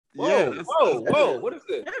Whoa, Yes. whoa! What is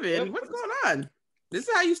it, Kevin, what's going on? This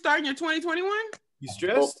is how you start in your 2021? You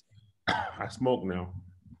stressed? I smoke now.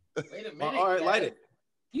 Wait a minute. All right, light it.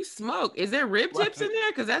 You smoke. Is there rib tips in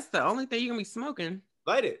there? Because that's the only thing you're gonna be smoking.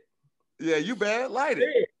 Light it. Yeah, you bad. Light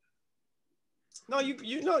it. No, you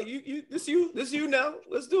this you now.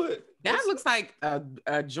 Let's do it. That looks like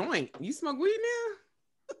a joint. You smoke weed now?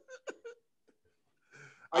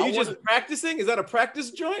 Are you just practicing? Is that a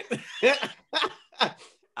practice joint?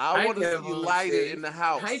 I want to see you light it in the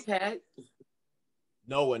house. Hi, Pat.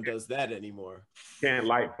 No one does that anymore. Can't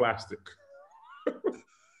light plastic.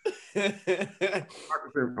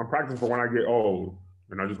 I'm practicing for when I get old,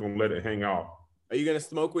 and I'm just gonna let it hang out. Are you gonna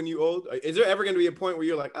smoke when you old? Is there ever gonna be a point where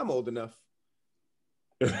you're like, I'm old enough?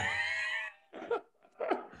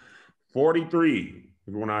 43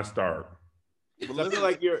 is when I start. I feel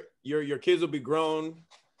like your kids will be grown.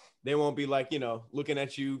 They won't be like, looking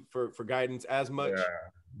at you for guidance as much. Yeah,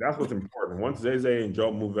 that's what's important. Once Zay and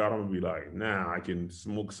Joe move out, I'm gonna be like, now I can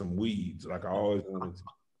smoke some weeds like I always wanted to.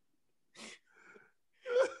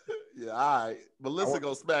 Yeah, all right. Melissa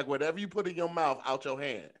go smack whatever you put in your mouth out your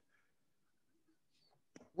hand.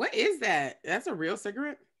 What is that? That's a real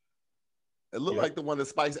cigarette? It looked like the one that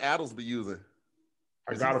Spice Adams be using.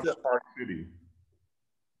 I got it from Park City.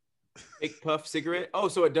 Fake puff cigarette. Oh,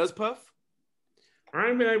 so it does puff? I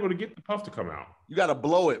ain't been able to get the puff to come out. You got to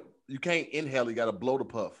blow it. You can't inhale. You got to blow the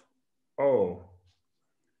puff. Oh.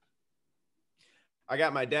 I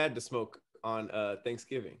got my dad to smoke on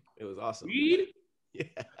Thanksgiving. It was awesome. Weed? Yeah.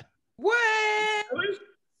 What?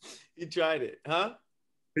 He tried it, huh?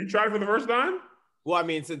 He tried it for the first time? Well, I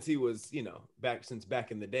mean, since he was,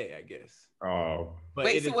 back in the day, I guess. Oh. But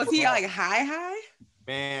wait, so was he like high?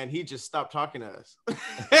 Man, he just stopped talking to us.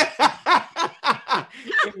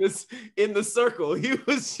 in the circle, he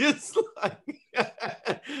was just like,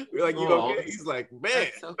 we're like, you okay? He's like, man.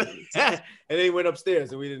 So and then he went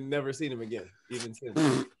upstairs, and we never seen him again, even since.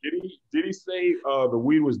 Did he say the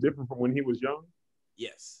weed was different from when he was young?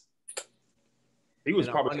 Yes. He was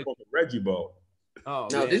probably smoking Reggie Bowl. Oh,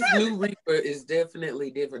 no, man. This new reefer is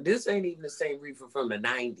definitely different. This ain't even the same reefer from the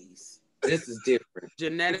 90s. This is different.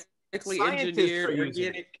 Genetically engineered,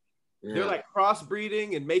 organic. Yeah. They're like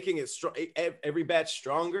crossbreeding and making it every batch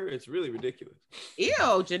stronger. It's really ridiculous.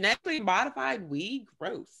 Ew, genetically modified weed,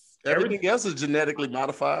 gross. Everything else is genetically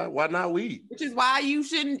modified. Why not weed? Which is why you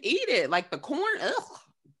shouldn't eat it. Like the corn, ugh.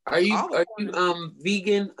 Are you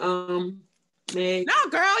vegan? Meg? No,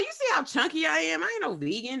 girl, you see how chunky I am. I ain't no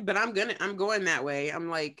vegan, but I'm going that way. I'm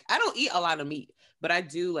like, I don't eat a lot of meat, but I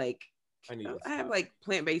do like, I have like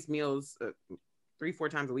plant-based meals 3-4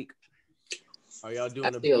 times a week. Are y'all doing?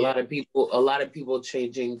 I see a lot of people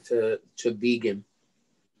changing to vegan.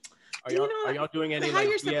 Are y'all doing any how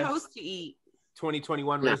you're supposed to eat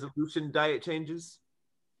 2021 resolution diet changes?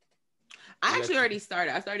 I actually already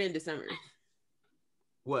started. I started in December.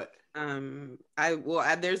 What?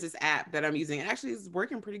 There's this app that I'm using. It actually is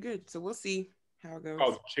working pretty good. So we'll see how it goes.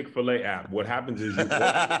 Oh, Chick-fil-A app. What happens is you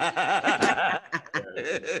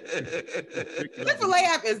Chick-fil-A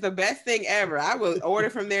app is the best thing ever. I will order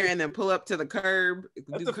from there and then pull up to the curb.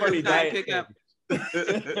 That's a funny diet pickup.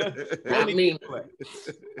 I mean,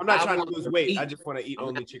 I'm not trying to lose weight. I just want to eat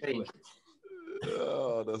only Chick-fil-A.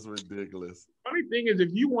 Oh, that's ridiculous. Funny thing is, if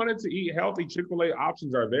you wanted to eat healthy, Chick-fil-A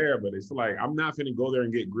options are there, but it's like, I'm not going to go there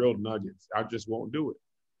and get grilled nuggets. I just won't do it.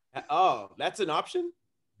 Oh, that's an option?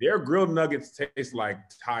 Their grilled nuggets taste like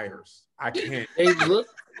tires. I can't.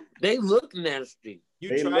 They look nasty.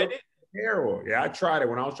 You tried it? Terrible. Yeah, I tried it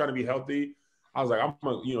when I was trying to be healthy. I was like, I'm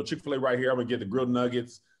gonna, Chick-fil-A right here. I'm gonna get the grilled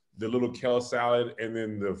nuggets, the little kale salad, and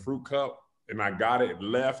then the fruit cup. And I got it,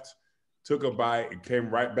 left, took a bite, and came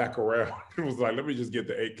right back around. It was like, let me just get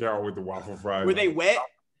the 8 count with the waffle fries. Were they wet?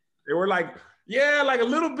 They were like, yeah, like a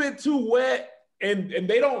little bit too wet, and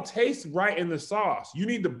they don't taste right in the sauce. You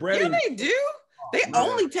need the bread. Yeah, they do. They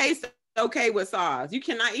only taste okay with sauce. You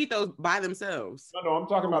cannot eat those by themselves. No, I'm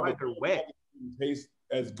talking about they're wet. Taste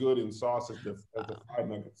as good in sauce as the fried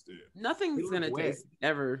nuggets did. Nothing's gonna taste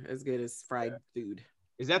ever as good as fried food.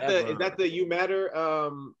 Is that the You Matter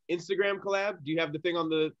Instagram collab? Do you have the thing on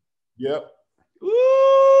the? Yep.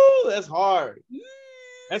 Ooh, that's hard.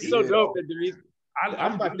 That's so dope.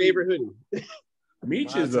 That's my favorite hoodie.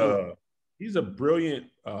 Meech is he's a brilliant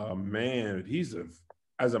man.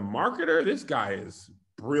 As a marketer, this guy is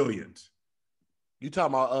brilliant. You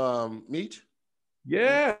talking about Meech?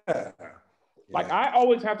 Yeah. Like I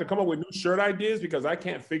always have to come up with new shirt ideas because I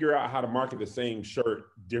can't figure out how to market the same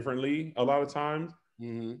shirt differently a lot of times.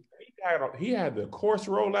 Mm-hmm. He had the course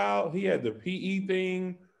rollout. He had the PE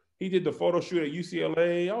thing. He did the photo shoot at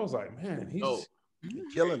UCLA. I was like, man, he's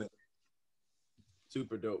killing it.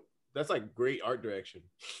 Super dope. That's like great art direction.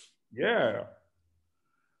 Yeah.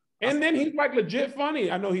 And then he's like legit funny.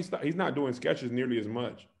 I know he's not doing sketches nearly as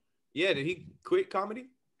much. Yeah, did he quit comedy?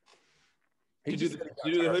 Did you do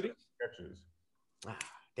the hoodie? Sketches. Ah,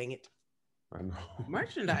 dang it. I know.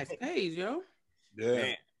 Merchandise pays, yo. Yeah.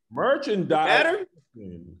 Man. Merchandise. Better?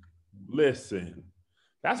 Listen.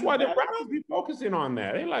 That's why the rappers be focusing on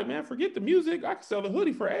that. They like, man, forget the music. I can sell the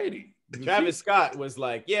hoodie for 80. Travis Scott was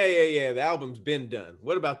like, yeah. The album's been done.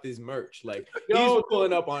 What about this merch? Like, he's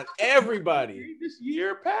pulling up on everybody. This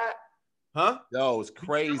year, Pat? Huh? Yo, it's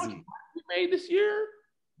crazy. We made this year?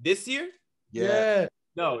 This year? Yeah.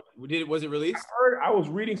 No, was it released? I was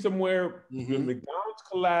reading somewhere the McDonald's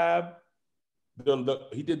collab.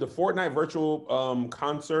 He did the Fortnite virtual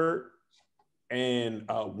concert and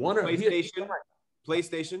one of PlayStation.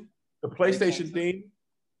 The PlayStation thing.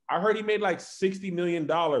 I heard he made like $60 million.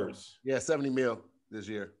 Yeah, 70 mil this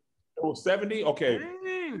year. Oh, 70? Okay.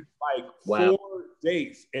 Like 4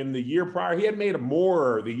 dates. And the year prior, he had made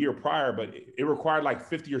more the year prior, but it required like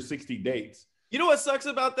 50 or 60 dates. You know what sucks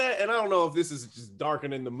about that? And I don't know if this is just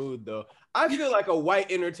darkening the mood though. I feel like a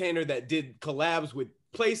white entertainer that did collabs with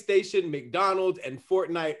PlayStation, McDonald's, and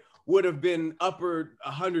Fortnite would have been upper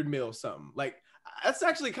 100 mil something. Like, that's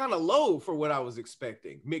actually kind of low for what I was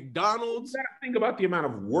expecting. McDonald's. You gotta think about the amount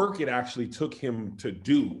of work it actually took him to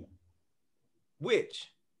do.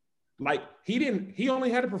 Which? Like, he only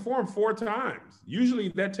had to perform 4 times. Usually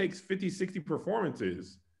that takes 50, 60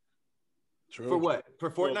 performances. True. For what?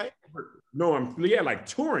 For Fortnite? No, like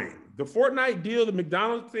touring. The Fortnite deal, the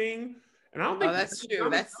McDonald's thing. And I don't think that's true.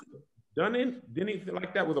 That's done anything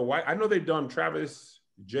like that with a white. I know they've done Travis,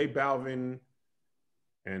 J Balvin,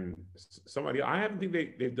 and somebody. I haven't think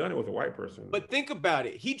they've done it with a white person. But think about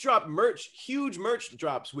it. He dropped huge merch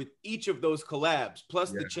drops with each of those collabs,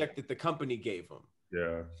 plus the check that the company gave him.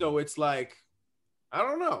 Yeah. So it's like, I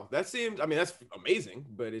don't know. That seems, I mean, that's amazing,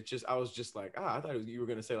 but I was just like, I thought you were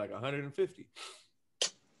going to say like 150.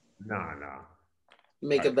 Nah.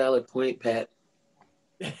 Make a valid point, Pat.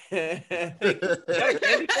 Is that a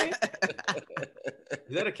candy cane?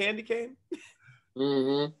 Is that a candy cane?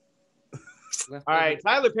 Mm-hmm. All right,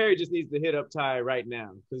 Tyler Perry just needs to hit up Ty right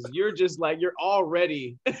now because you're just like you're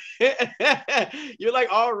already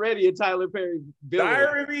already a Tyler Perry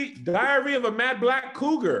villain. Diary of a Mad Black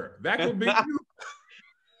Cougar. That could be you.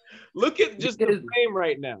 Look at just the frame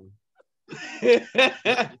right now.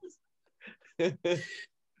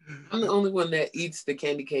 I'm the only one that eats the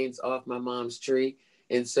candy canes off my mom's tree,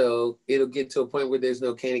 and so it'll get to a point where there's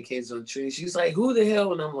no candy canes on the tree. She's like, "Who the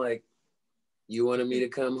hell?" And I'm like, "You wanted me to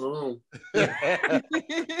come home." Why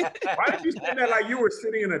did you say that like you were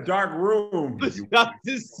sitting in a dark room? Not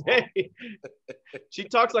to say. She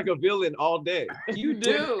talks like a villain all day. You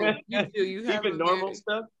do. You have even normal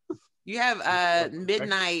stuff. You have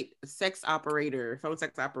midnight phone sex operator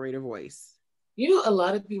voice. You know, a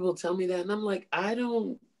lot of people tell me that, and I'm like, I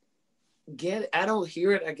don't get it. I don't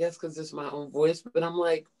hear it, I guess, because it's my own voice. But I'm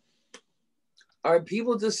like, are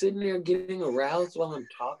people just sitting there getting aroused while I'm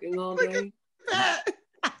talking all day?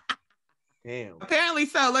 Damn. Apparently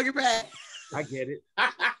so. Look at that. I get it.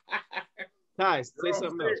 Ty, say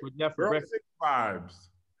something else. What you have for breakfast? Vibes.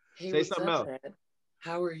 Hey, say something else. Dad?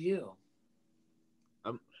 How are you?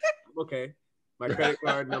 I'm okay. My credit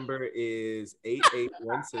card number is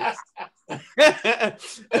 8816.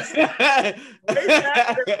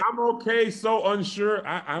 I'm okay. So unsure.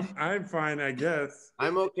 I'm fine, I guess.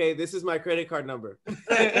 I'm okay. This is my credit card number.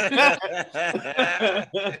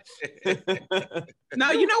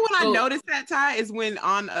 No, you know when I noticed that, Ty, is when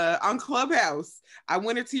on Clubhouse, I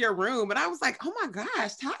went into your room and I was like, oh my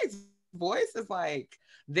gosh, Ty's voice is like,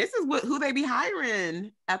 this is who they be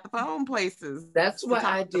hiring at the phone places. That's why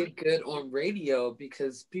I did good on radio,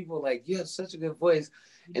 because people were like, you have such a good voice.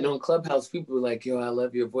 And on Clubhouse, people were like, yo, I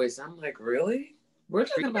love your voice. I'm like, really? We're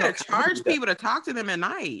talking about charge people to talk to them at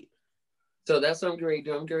night. So that's what I'm going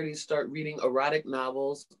to do. I'm going to start reading erotic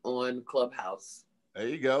novels on Clubhouse. There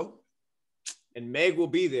you go. And Meg will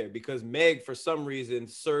be there because Meg, for some reason,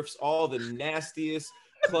 surfs all the nastiest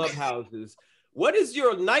clubhouses. What is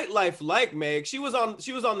your nightlife like, Meg? She was on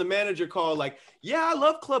the manager call, like, yeah, I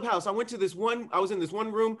love Clubhouse. I was in this one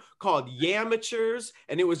room called Yamatures,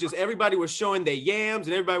 and it was just everybody was showing their yams,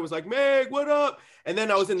 and everybody was like, Meg, what up? And then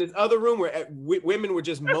I was in this other room where women were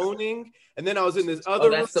just moaning, and then I was in this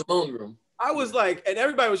other room. That's the moan room. I was like, and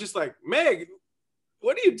everybody was just like, Meg,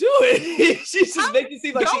 what are you doing? She's just making it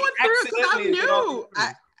seem like she accidentally.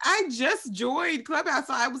 I just joined Clubhouse,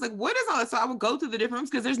 so I was like, what is all this? So I would go through the different rooms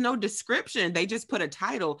because there's no description. They just put a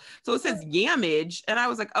title. So it says Yamage. And I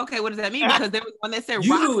was like, okay, what does that mean? Because there was one that said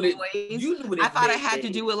You Rock knew what it- Boys. you knew what it I thought it meant, had to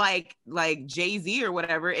babe. do with like Jay-Z or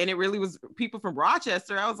whatever. And it really was people from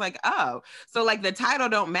Rochester. I was like, oh. So like the title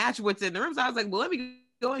don't match what's in the room. So I was like, well, let me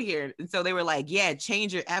go in here. And so they were like, yeah,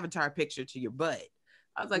 change your avatar picture to your butt.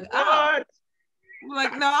 I was like, oh. What? I'm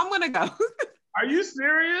like, no, I'm gonna go. Are you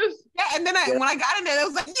serious? Yeah, and then when I got in there, it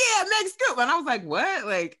was like, yeah, next scoop. And I was like, what?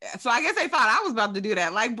 Like, so I guess they thought I was about to do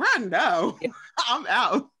that. Like, bro, no, I'm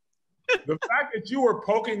out. The fact that you were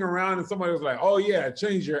poking around and somebody was like, oh yeah,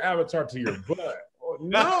 change your avatar to your butt. Oh,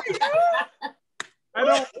 no. I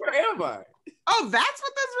don't. Where am I? Oh, that's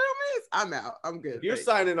what this room is? I'm out. I'm good. You're Thanks.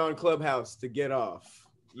 signing on Clubhouse to get off.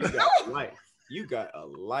 You got life. You got a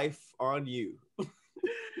life on you.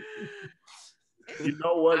 You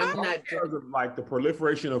know what? I'm not Because of like the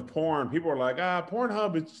proliferation of porn, people are like,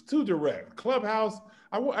 Pornhub is too direct. Clubhouse,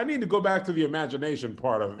 I need to go back to the imagination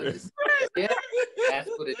part of this. Yeah, that's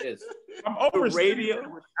what it is. I'm over radio.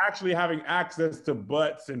 actually having access to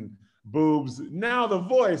butts and boobs. Now the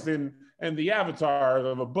voice and the avatar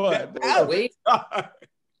of a butt. Wait,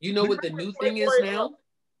 you know what the new thing is now?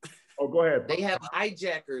 Oh, go ahead. They have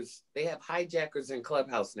hijackers. They have hijackers in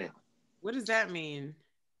Clubhouse now. What does that mean?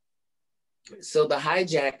 So the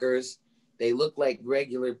hijackers, they look like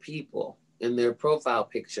regular people in their profile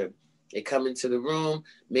picture. They come into the room,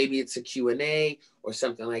 maybe it's a Q&A or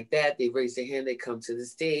something like that. They raise their hand, they come to the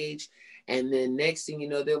stage. And then next thing you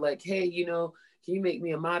know, they're like, hey, can you make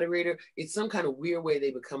me a moderator? It's some kind of weird way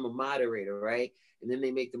they become a moderator, right? And then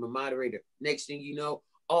they make them a moderator. Next thing you know,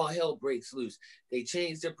 all hell breaks loose. They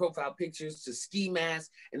change their profile pictures to ski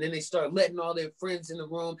masks, and then they start letting all their friends in the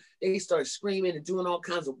room. They start screaming and doing all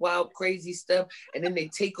kinds of wild, crazy stuff, and then they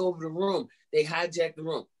take over the room. They hijack the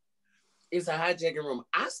room. It's a hijacking room.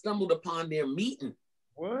 I stumbled upon their meeting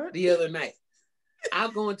the other night. I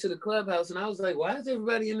go into the Clubhouse, and I was like, why is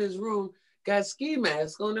everybody in this room got ski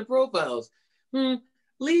masks on their profiles?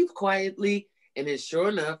 Leave quietly. And then sure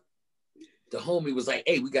enough, the homie was like,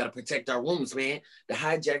 hey, we got to protect our rooms, man. The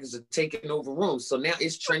hijackers are taking over rooms. So now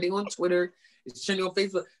it's trending on Twitter. It's trending on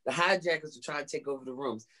Facebook. The hijackers are trying to take over the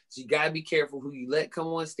rooms. So you got to be careful who you let come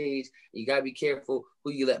on stage. You got to be careful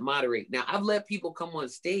who you let moderate. Now, I've let people come on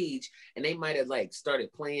stage and they might have like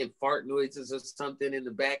started playing fart noises or something in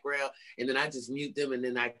the background. And then I just mute them and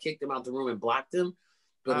then I kick them out the room and block them.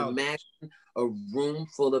 But imagine a room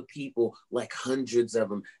full of people, like hundreds of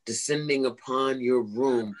them, descending upon your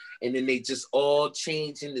room, and then they just all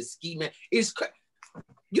change into ski mask. It's crazy.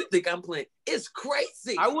 You think I'm playing? It's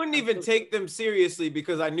crazy. I wouldn't even take them seriously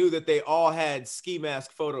because I knew that they all had ski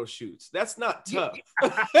mask photo shoots. That's not tough.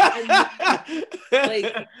 Like,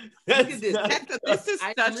 look at this. This is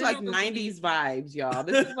such like 90s vibes, y'all.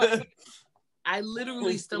 This is like I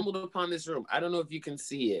literally stumbled upon this room. I don't know if you can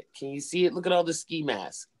see it. Can you see it? Look at all the ski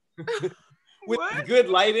masks. With good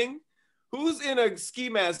lighting? Who's in a ski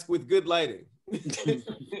mask with good lighting?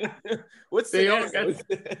 What's they all have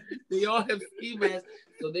ski masks,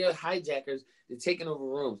 so they're hijackers. They're taking over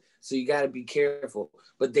rooms, so you got to be careful.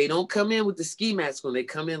 But they don't come in with the ski mask when they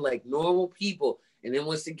come in like normal people. And then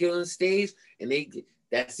once they get on stage, and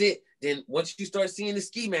that's it. Then once you start seeing the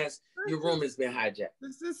ski mask, your room has been hijacked.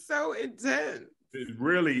 This is so intense.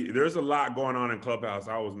 There's a lot going on in Clubhouse.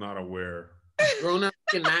 I was not aware. Grown-ups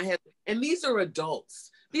cannot have, and these are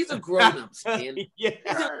adults. These are grown-ups, man. Yeah.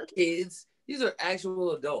 These are kids. These are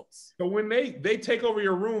actual adults. So when they take over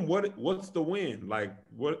your room, what's the win? Like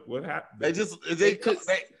what happened?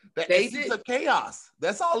 The agents of chaos.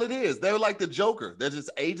 That's all it is. They're like the Joker. They're just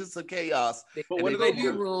agents of chaos. But what do they do?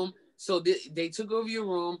 Your room. So they took over your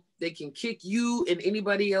room. They can kick you and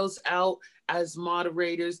anybody else out as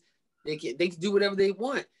moderators. They can do whatever they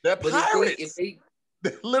want. They're pirates.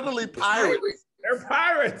 They're literally pirates. They're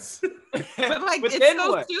pirates. But like, but it's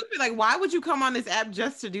so stupid. Like, why would you come on this app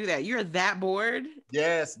just to do that? You're that bored?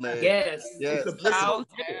 Yes, man. Yes. Listen,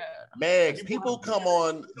 Meg, people come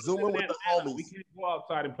on Zooming with the homies. We can't go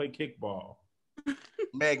outside and play kickball.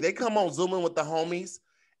 Meg, they come on Zooming with the homies,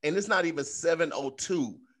 and it's not even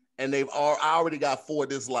 7:02, and I already got 4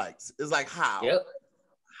 dislikes. It's like, how? Yep.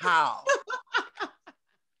 How?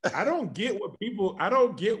 I don't get what people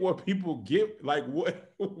get. Like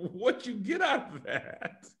what you get out of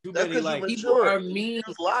that? That's because people are mean.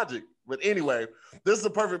 Logic. But anyway, this is the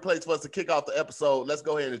perfect place for us to kick off the episode. Let's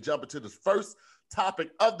go ahead and jump into the first topic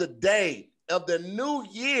of the day of the new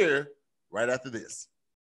year right after this.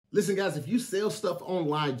 Listen, guys, if you sell stuff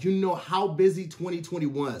online, you know how busy 2020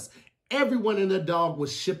 was. everyone and their dog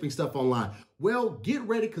was shipping stuff online. Well, get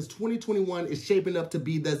ready because 2021 is shaping up to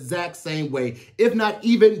be the exact same way, if not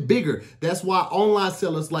even bigger. That's why online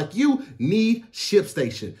sellers like you need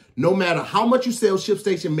ShipStation. No matter how much you sell,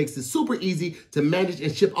 ShipStation makes it super easy to manage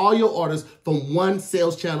and ship all your orders from one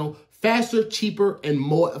sales channel faster, cheaper, and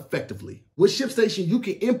more effectively. With ShipStation, you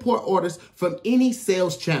can import orders from any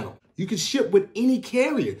sales channel. You can ship with any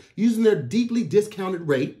carrier using their deeply discounted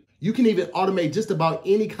rate. You can even automate just about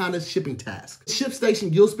any kind of shipping task.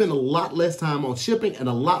 ShipStation, you'll spend a lot less time on shipping and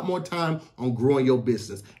a lot more time on growing your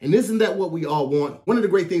business. And isn't that what we all want? One of the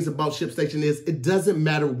great things about ShipStation is it doesn't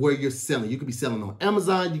matter where you're selling. You could be selling on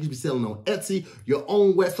Amazon, you could be selling on Etsy, your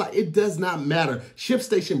own website. It does not matter.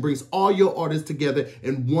 ShipStation brings all your orders together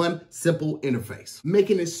in one simple interface,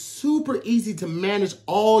 making it super easy to manage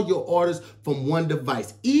all your orders from one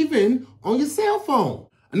device, even on your cell phone.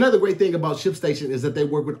 Another great thing about ShipStation is that they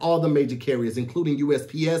work with all the major carriers, including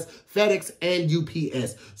USPS, FedEx, and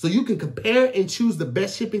UPS. So you can compare and choose the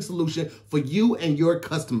best shipping solution for you and your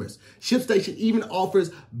customers. ShipStation even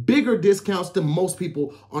offers bigger discounts to most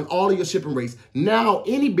people on all of your shipping rates. Now,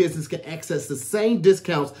 any business can access the same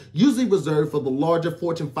discounts usually reserved for the larger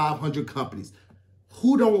Fortune 500 companies.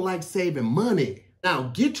 Who don't like saving money?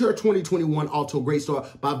 Now, get your 2021 off to a great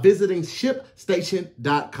start by visiting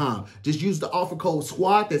ShipStation.com. Just use the offer code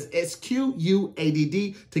SQUADD, that's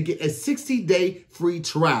SQUADD, to get a 60-day free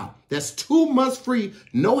trial. That's 2 months free,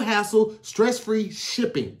 no hassle, stress-free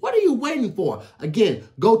shipping. What are you waiting for? Again,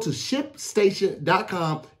 go to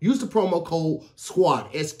ShipStation.com, use the promo code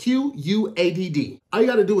SQUADD, SQUADD. All you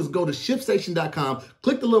gotta do is go to ShipStation.com,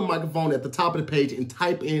 click the little microphone at the top of the page and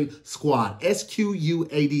type in SQUADD,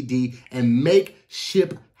 SQUADD, and make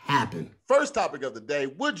ship happen. First topic of the day,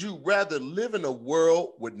 would you rather live in a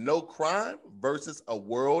world with no crime versus a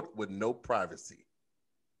world with no privacy?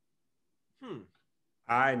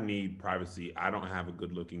 I need privacy. I don't have a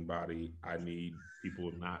good looking body. I need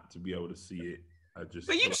people not to be able to see it. But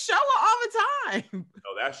you show it all the time.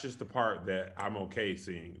 No, that's just the part that I'm okay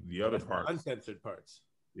seeing. The other part, uncensored parts.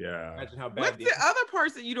 Yeah. Imagine how bad. What's the other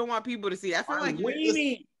parts that you don't want people to see? I feel like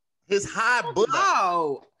his high butt.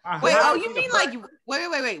 Oh, wait. Oh, you mean like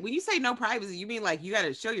wait. When you say no privacy, you mean like you got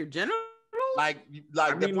to show your genitals? Like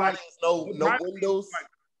the probably is no windows.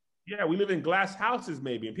 Yeah, we live in glass houses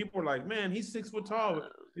maybe, and people are like, "Man, he's 6 foot tall."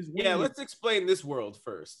 Yeah, let's explain this world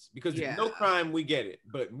first because no crime, we get it.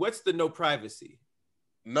 But what's the no privacy?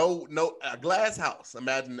 No, a glass house.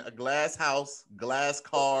 Imagine a glass house, glass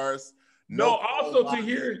cars. No, also to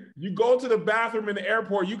hear you go to the bathroom in the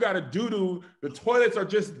airport, you got to doo-doo. The toilets are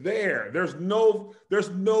just there. There's no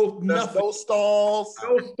nothing. No stalls.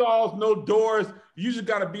 No stalls, no doors. You just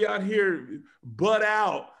got to be out here butt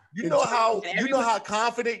out. You know how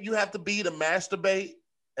confident you have to be to masturbate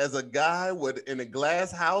as a guy in a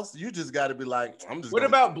glass house? You just got to be like, I'm just. What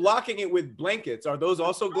about blocking it with blankets? Are those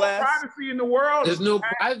also glass? No privacy in the world. There's no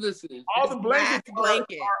privacy. All the blankets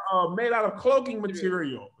are made out of cloaking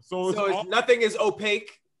material, so nothing is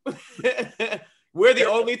opaque. We're the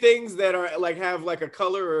only things that are have a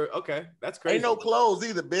color. Or okay, that's crazy. Ain't no clothes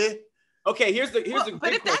either, bitch. Okay, here's the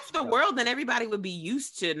but if that's the world, then everybody would be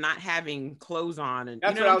used to not having clothes on. And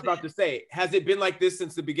that's what I was about to say. Has it been like this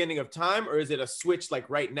since the beginning of time, or is it a switch like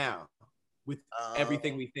right now with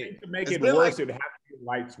everything we think? To make it worse, it has to be a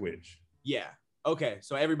light switch. Yeah. Okay.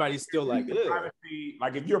 So everybody's still like, privacy,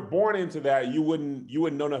 like if you're born into that, you wouldn't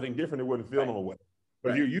know nothing different. It wouldn't feel no way.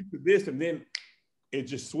 But you're used to this, and then it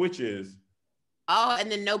just switches. Oh,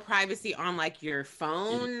 and then no privacy on your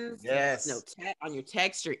phones. Yes. No on your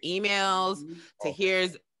text, your emails.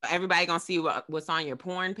 Here's everybody gonna see what's on your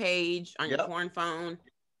porn page on your porn phone.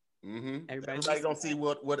 Mm-hmm. Everybody gonna see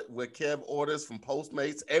what Kev orders from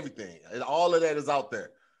Postmates. Everything, and all of that is out there.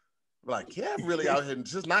 Like Kev really out here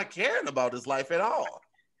just not caring about his life at all.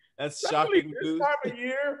 That's shocking. This time of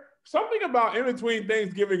year, something about in between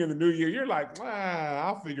Thanksgiving and the New Year, you're like,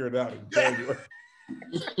 I'll figure it out in January.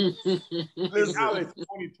 Listen, now it's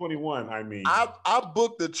 2021. I mean, I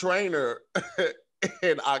booked the trainer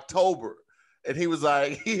in October, and he was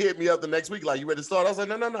like, he hit me up the next week, like, you ready to start? I was like,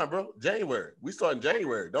 no, bro, January. We start in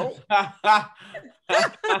January. Don't.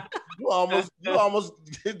 you almost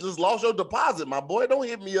just lost your deposit, my boy. Don't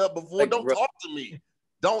hit me up before. Don't talk to me.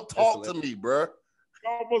 Don't talk to me, bro. You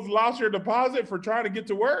almost lost your deposit for trying to get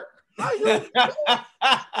to work. You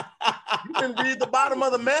didn't read the bottom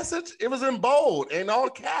of the message? It was in bold and all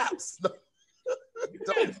caps. You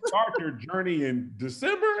didn't start your journey in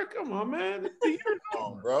December? Come on, man. Come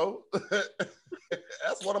on, bro.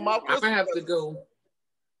 That's one of my. I'm gonna have to go.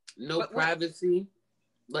 No privacy.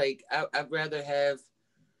 Like I'd rather have.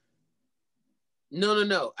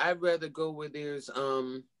 No. I'd rather go where there's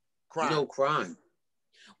crime. No crime.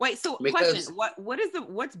 Wait, so Because- question,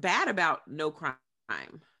 what's bad about no crime?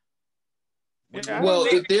 Well,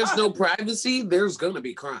 if there's no privacy, there's gonna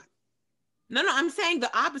be crime. No, I'm saying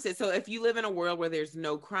the opposite. So if you live in a world where there's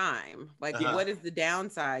no crime, like what is the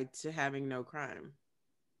downside to having no crime?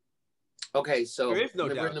 Okay, so There is no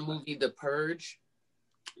remember in the movie The Purge,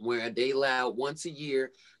 where they allow once a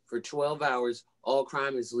year for 12 hours, all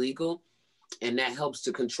crime is legal, and that helps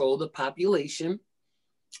to control the population,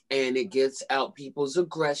 and it gets out people's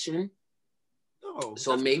aggression. No.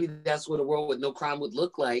 So maybe that's what a world with no crime would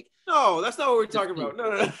look like. No, that's not what we're talking about.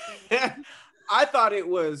 No. I thought it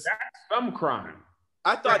was some crime.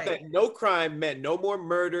 I thought that no crime meant no more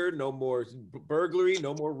murder, no more burglary,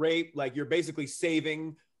 no more rape. Like you're basically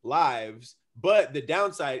saving lives. But the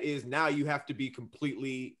downside is now you have to be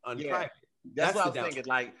completely unprivate. Yeah. That's what I was thinking.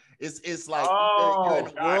 Like it's like you're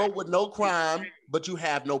in a world with no crime, but you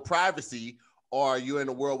have no privacy, or you're in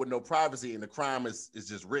a world with no privacy and the crime is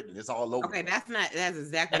just written. It's all over. Okay, that's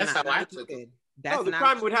exactly that's not how I what took you it. said. That's the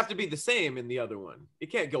crime would have to be the same in the other one.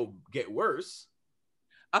 It can't get worse.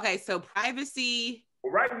 Okay, so privacy.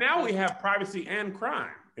 Well, right now we have privacy and crime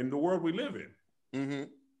in the world we live in. Mm-hmm.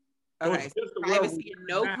 So Okay, so privacy and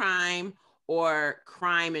no crime, or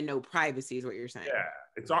crime and no privacy is what you're saying. Yeah,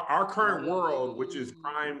 it's our current world, which is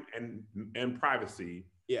crime and privacy.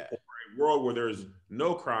 Yeah, or a world where there's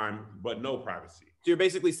no crime but no privacy. So you're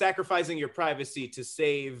basically sacrificing your privacy to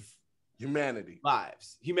save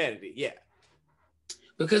lives. Humanity, yeah.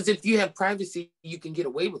 Because if you have privacy, you can get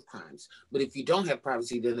away with crimes. But if you don't have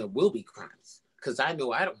privacy, then there will be crimes. Because I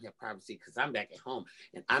know I don't have privacy because I'm back at home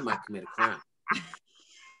and I might commit a crime.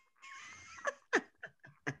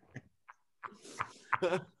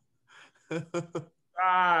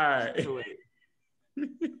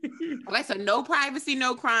 Okay, so no privacy,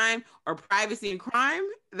 no crime, or privacy and crime.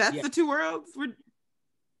 That's the two worlds.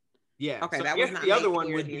 Yeah. Okay, so that was not the other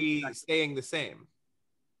one would be staying the same,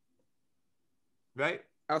 right?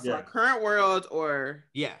 Oh, so our current world, or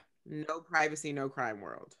yeah, no privacy, no crime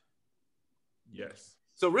world. Yes.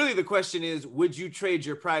 So really, the question is, would you trade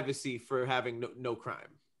your privacy for having no crime?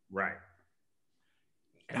 Right.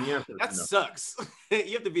 And that sucks.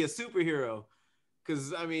 You have to be a superhero,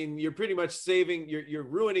 because I mean, you're pretty much you're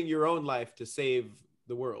ruining your own life to save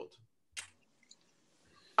the world.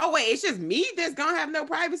 Oh wait, it's just me that's gonna have no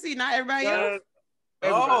privacy, not everybody else.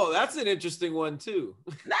 Oh, that's an interesting one too.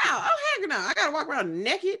 No, heck no, I gotta walk around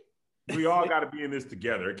naked. We all got to be in this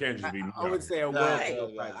together. It can't just be. I would say a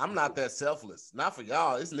world. I'm not that selfless. Not for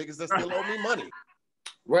y'all. It's niggas that still owe me money.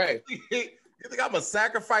 Right. You think I'm gonna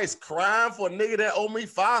sacrifice crime for a nigga that owe me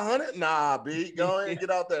 $500? Nah, B. Go ahead and get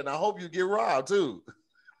out there, and I hope you get robbed too.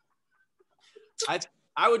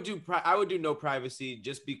 I would do no privacy,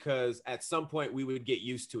 just because at some point we would get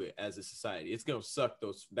used to it as a society. It's gonna suck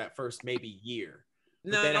that first maybe year.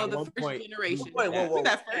 No, the first generation. Whoa.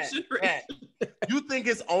 That first generation. You think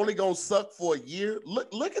it's only gonna suck for a year?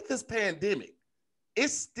 Look at this pandemic. It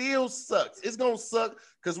still sucks. It's gonna suck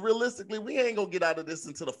because realistically, we ain't gonna get out of this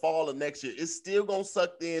until the fall of next year. It's still gonna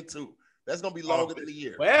suck then too. That's gonna be longer than a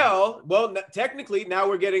year. Well, technically now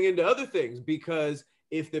we're getting into other things, because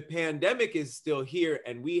if the pandemic is still here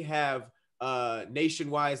and we have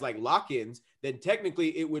nationwide like lock-ins, then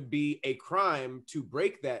technically it would be a crime to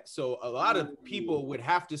break that. So a lot of people would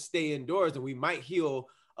have to stay indoors, and we might heal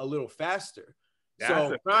a little faster.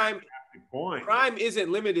 So crime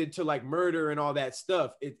isn't limited to like murder and all that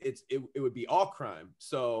stuff. It would be all crime.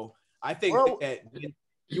 So I think that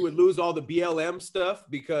you would lose all the BLM stuff,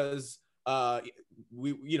 because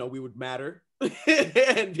we would matter.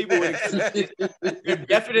 And people would there'd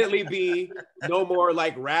definitely be no more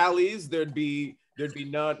like rallies. There'd be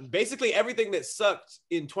none. Basically everything that sucked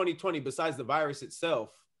in 2020 besides the virus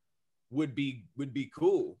itself would be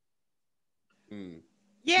cool.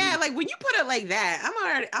 Yeah, like when you put it like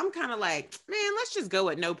that, I'm kind of like, man, let's just go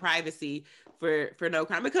with no privacy for no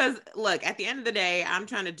crime. Because look, at the end of the day, I'm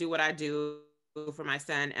trying to do what I do for my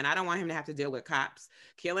son, and I don't want him to have to deal with cops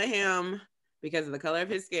killing him because of the color of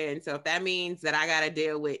his skin. So if that means that I got to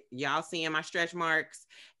deal with y'all seeing my stretch marks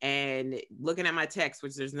and looking at my text,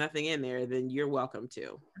 which there's nothing in there, then you're welcome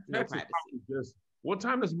to. No privacy. What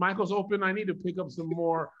time does Michael's open? I need to pick up some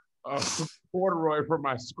more corduroy for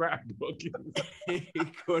my scrapbooking.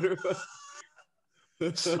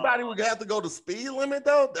 Somebody would have to go to speed limit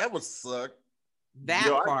though. That would suck. I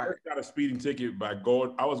just got a speeding ticket by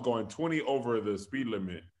I was going 20 over the speed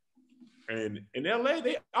limit. And in LA,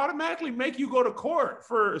 they automatically make you go to court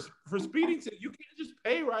for speeding. You can't just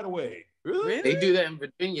pay right away. Really? They do that in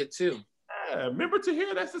Virginia too. Yeah, remember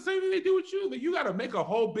Tahir? That's the same thing they do with you. That you got to make a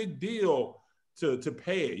whole big deal to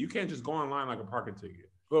pay it. You can't just go online like a parking ticket.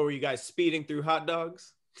 What were you guys speeding through hot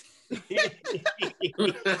dogs? I feel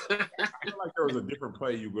like there was a different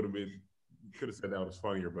play you could have said that was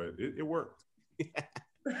funnier, but it worked.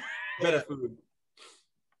 Better food.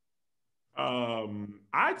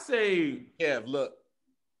 I'd say. Yeah, look.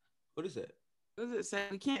 What is it? What does it say?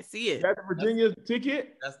 We can't see it. That's Virginia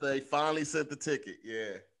ticket? They finally sent the ticket.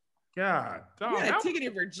 Yeah. God, dog, You got a ticket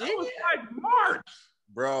in Virginia? That was like March.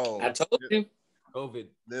 Bro. I told you. COVID.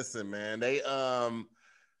 Listen, man. I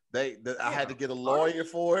had to get a lawyer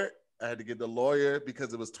for it. I had to get the lawyer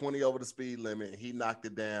because it was 20 over the speed limit. He knocked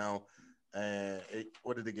it down. And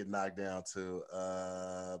what did it get knocked down to?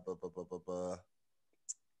 I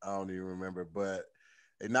don't even remember, but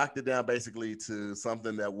they knocked it down basically to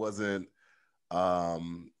something that wasn't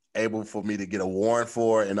able for me to get a warrant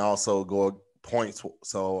for, and also go points.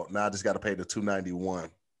 So now I just got to pay the $291.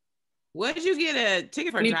 What did you get a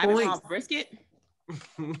ticket for? Driving off brisket?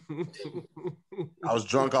 I was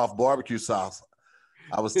drunk off barbecue sauce.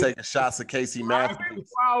 I was taking shots of Casey Matthews.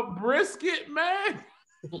 Wow, brisket, man.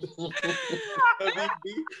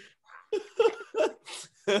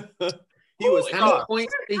 He was hot.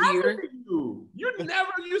 Points a year. You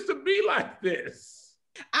never used to be like this.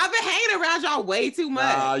 I've been hanging around y'all way too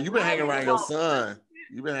much. Nah, you've been hanging around your son.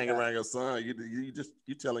 You've been hanging around your son.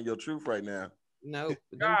 You telling your truth right now. Nope.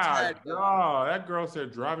 God, no, that girl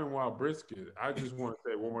said driving while brisket. I just want to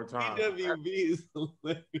say it one more time. TWB is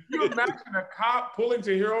hilarious. You imagine a cop pulling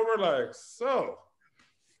to here over like, so,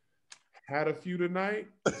 had a few tonight?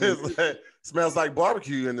 Smells like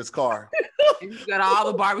barbecue in this car. You got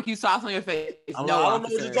all the barbecue sauce on your face. I don't know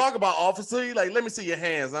what you're talking about, officer. You're like, let me see your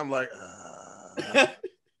hands. I'm like,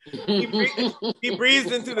 He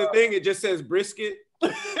breathes into the thing. It just says brisket.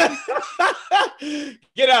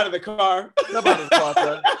 Get out of the car. Get out of the car,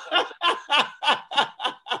 sir.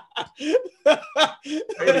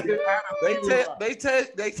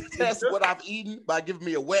 They test what I've eaten by giving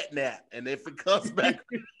me a wet nap, and if it comes back,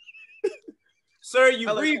 sir, you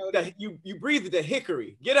breathed the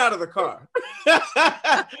hickory. Get out of the car.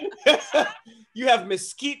 You have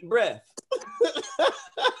mesquite breath.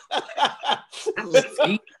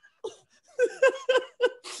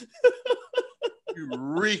 You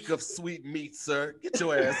reek of sweet meat, sir. Get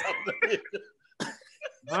your ass out of here.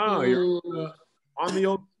 Oh, you're on the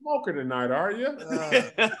old smoker tonight, are you? No,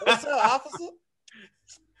 sir, officer.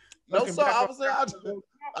 No, sir, officer.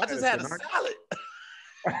 I just had a salad.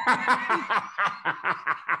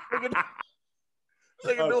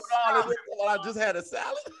 Look at doing all this while I just had a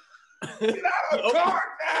salad. Get out of the car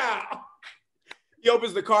now. He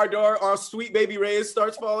opens the car door. Our sweet baby Reyes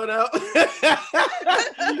starts falling out.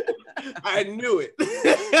 I knew it.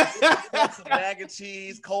 Some mac and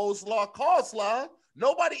cheese, coleslaw.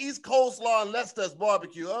 Nobody eats coleslaw unless there's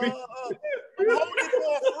barbecue. I'm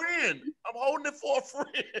holding it for a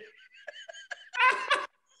friend.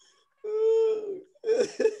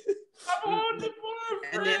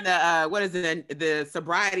 And then what is it? The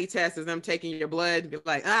sobriety test is them taking your blood and be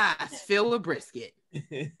like, it's filled with brisket.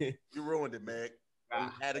 You ruined it, Meg. We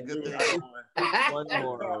had a good thing. One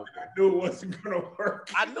more. I knew it wasn't gonna work.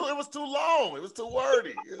 I knew it was too long. It was too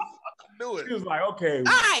wordy. I knew it. He was like, okay. All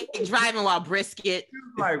right, driving while brisket. He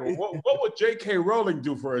was like, what would J.K. Rowling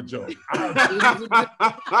do for a joke?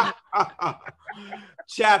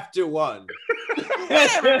 Chapter 1.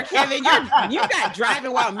 Whatever, Kevin. You got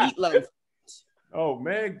driving while meatloaf. Oh,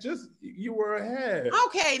 Meg, you were ahead.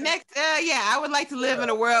 Okay, next. I would like to live in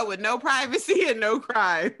a world with no privacy and no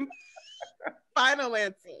crime. Final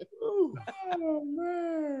answer. Oh,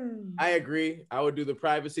 man. I agree. I would do the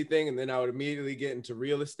privacy thing, and then I would immediately get into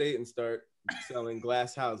real estate and start selling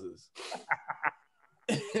glass houses.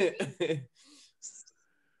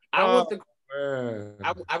 I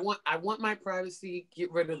want my privacy.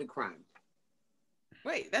 Get rid of the crime.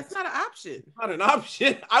 Wait, that's not an option. It's not an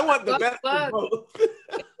option. I want the best of both.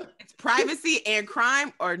 It's privacy and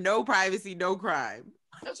crime, or no privacy, no crime.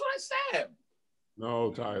 That's what I said.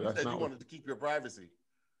 No, Ty, that's not. You wanted to keep your privacy.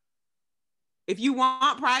 If you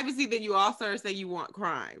want privacy, then you also say you want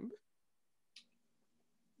crime.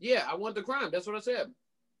 Yeah, I want the crime. That's what I said.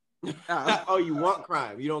 Oh, you want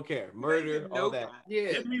crime. You don't care. Murder, all that. Crime.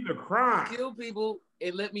 Yeah. Give me the crime. Kill people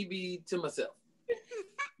and let me be to myself.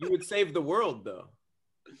 You would save the world, though.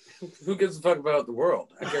 Who gives a fuck about the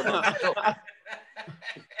world? I care about myself.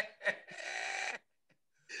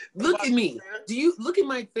 Look at me. Do you look at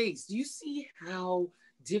my face? Do you see how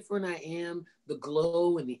different I am? The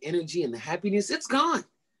glow and the energy and the happiness, it's gone.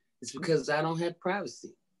 It's because I don't have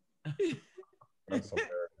privacy. That's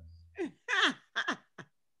hilarious.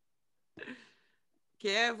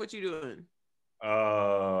 Kev, what you doing?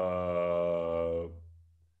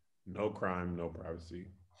 No crime, no privacy.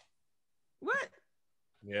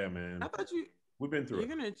 Yeah, man. I thought We've been through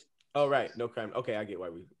you're it. gonna. Oh, right. No crime. Okay, I get why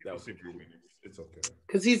that was. It's okay.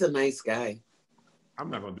 Because he's a nice guy. I'm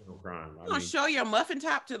not gonna do no crime. You gonna show your muffin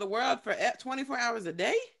top to the world for 24 hours a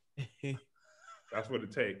day? That's what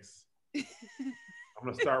it takes. I'm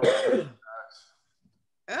gonna start with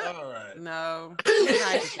All right. No.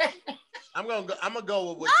 I'm gonna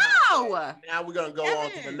go with No. now we're gonna go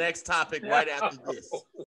on to the next topic right after this.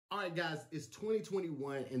 All right, guys, it's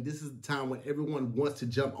 2021, and this is the time when everyone wants to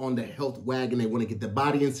jump on the health wagon. They want to get their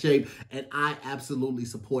body in shape, and I absolutely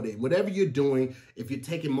support it. Whatever you're doing, if you're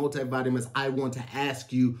taking multivitamins, I want to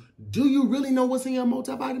ask you, do you really know what's in your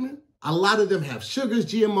multivitamin? A lot of them have sugars,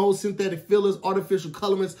 GMOs, synthetic fillers, artificial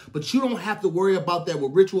colorants, but you don't have to worry about that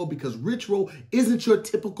with Ritual because Ritual isn't your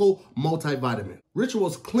typical multivitamin.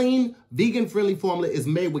 Ritual's clean, vegan-friendly formula is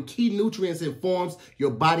made with key nutrients and forms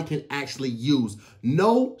your body can actually use.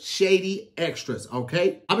 No shady extras,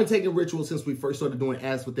 okay? I've been taking Ritual since we first started doing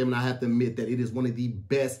ads with them, and I have to admit that it is one of the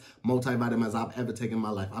best multivitamins I've ever taken in my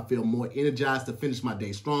life. I feel more energized to finish my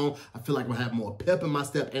day strong. I feel like I have more pep in my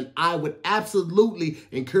step, and I would absolutely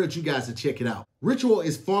encourage you guys to check it out. Ritual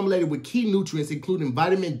is formulated with key nutrients, including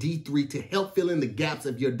vitamin D3, to help fill in the gaps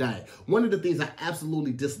of your diet. One of the things I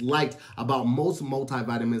absolutely disliked about most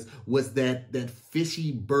multivitamins was that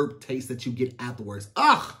fishy burp taste that you get afterwards.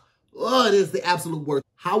 Ugh! Oh, it is the absolute worst.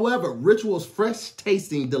 However, Ritual's fresh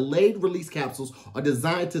tasting delayed release capsules are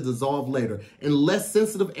designed to dissolve later in less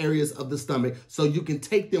sensitive areas of the stomach so you can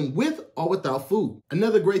take them with or without food.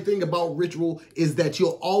 Another great thing about Ritual is that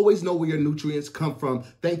you'll always know where your nutrients come from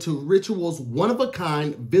thanks to Ritual's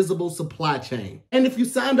one-of-a-kind visible supply chain. And if you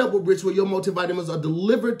signed up with Ritual, your multivitamins are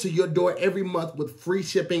delivered to your door every month with free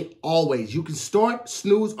shipping always. You can start,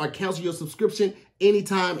 snooze, or cancel your subscription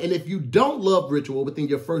anytime. And if you don't love Ritual within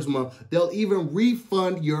your first month, they'll even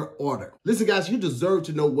refund your order. Listen, guys, you deserve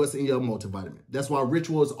to know what's in your multivitamin. That's why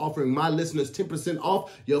Ritual is offering my listeners 10%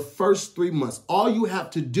 off your first 3 months. All you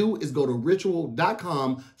have to do is go to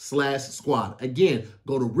ritual.com/squad. Again,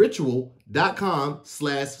 go to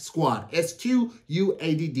ritual.com/squad,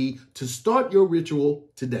 SQUADD, to start your Ritual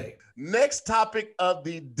today. Next topic of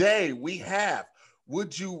the day we have,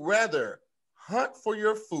 would you rather hunt for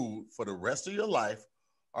your food for the rest of your life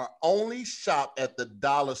or only shop at the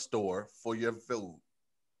dollar store for your food?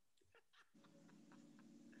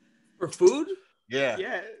 For food? Yeah.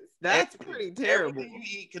 Yes, that's pretty terrible. Everything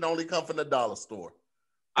you eat can only come from the dollar store.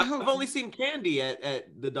 I've only seen candy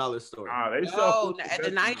at the dollar store. They sell at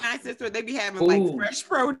the 99-cent store, they be having like fresh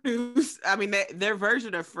produce. I mean, their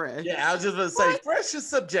version of fresh. Yeah, I was just going to say, fresh is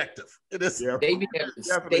subjective. It is. Yeah, They be having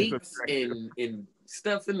steaks and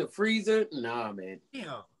stuff in the freezer. Nah, man.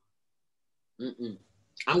 Yeah.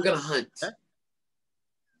 I'm going to hunt.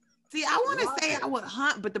 See, I want to say I would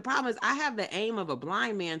hunt, but the problem is I have the aim of a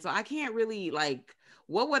blind man, so I can't really like.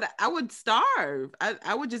 What would I would starve?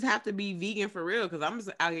 I would just have to be vegan for real because I'm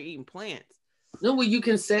just out here eating plants. No, well, you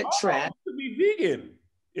can set traps. To be vegan,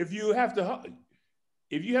 if you have to hunt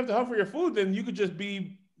for your food, then you could just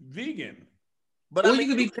be vegan. But you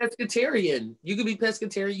could be pescatarian. You could be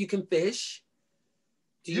pescatarian. You can fish.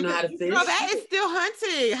 Do you know how to fish? No, that is still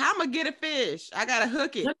hunting. How am I gonna get a fish? I gotta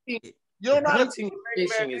hook it. You're not hunting.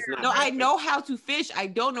 Fishing is not. No, I know how to fish. I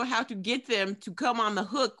don't know how to get them to come on the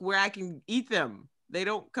hook where I can eat them. They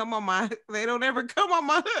don't ever come on my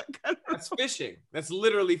hook. That's fishing. That's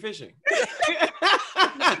literally fishing.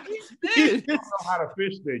 You don't know how to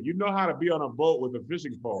fish then. You know how to be on a boat with a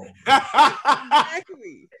fishing pole.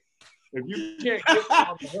 Exactly. If you can't get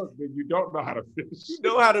on the hook, then you don't know how to fish. You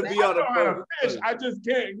know how to be on a boat. Fish. I just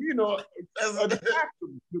can't,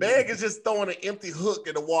 Meg is just throwing an empty hook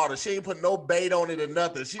in the water. She ain't put no bait on it or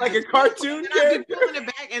nothing. She like just, a cartoon I'm pulling it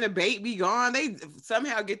back and the bait be gone. They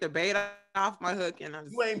somehow get the bait off my hook and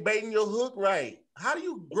you ain't baiting your hook right. How do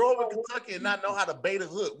you grow up in Kentucky and not know how to bait a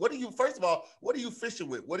hook? First of all, what are you fishing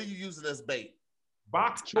with? What are you using as bait?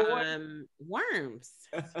 Box choy? Worms.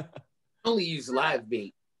 I only use live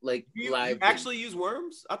bait. Like you live actually use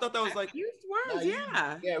worms? I thought that was like I use worms,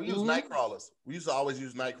 yeah. We use night crawlers. We used to always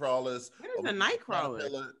use night crawlers. What is a night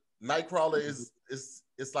crawler? Night crawler is it's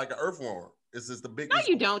like an earthworm. It's just the biggest. No,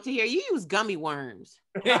 you don't. To hear you use gummy worms.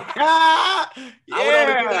 yeah.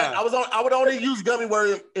 I would only use gummy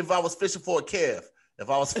worms if I was fishing for a calf. If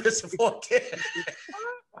I was fishing for a calf.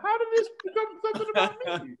 How did this become something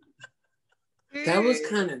about me? That was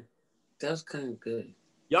kind of good.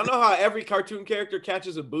 Y'all know how every cartoon character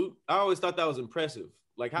catches a boot? I always thought that was impressive.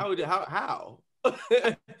 Like how? The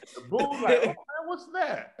boot, like, oh, what's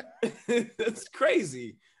that? That's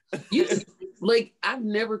crazy. I've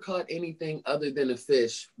never caught anything other than a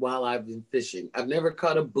fish while I've been fishing. I've never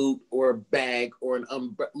caught a boot or a bag or an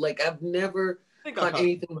umbrella. Like I've never think caught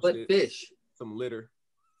anything but fish. Some litter.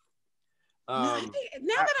 Now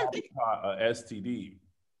that I'm thinking, a STD.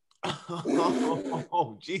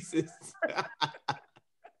 Oh, Jesus.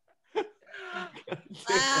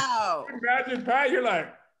 wow. Imagine, Pat, you're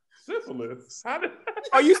like, syphilis. How did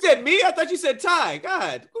Oh, you said me? I thought you said Ty.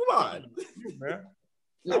 God, come on. man?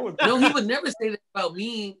 No, he would never say that about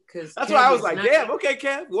me because That's why I was like, damn, okay,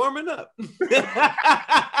 Kev, warming up.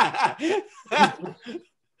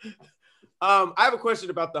 I have a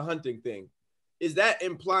question about the hunting thing. Is that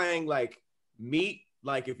implying like meat?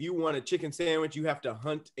 Like if you want a chicken sandwich, you have to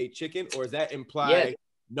hunt a chicken, or is that imply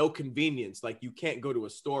no convenience? Like you can't go to a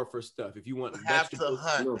store for stuff. If you want vegetables,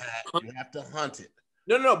 you have to hunt it.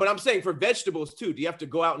 No, but I'm saying for vegetables too. Do you have to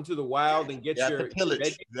go out into the wild and get your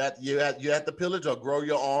pillage? You have to pillage or grow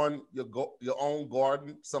your own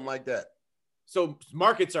garden, something like that. So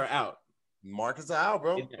markets are out. Markets are out,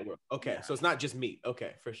 bro. Okay, so it's not just meat.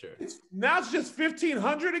 Okay, for sure. Now it's just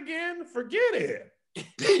 1,500 again. Forget it.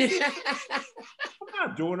 I'm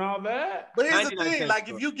not doing all that. But here's the thing: like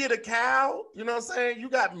if you get a cow, you know what I'm saying, you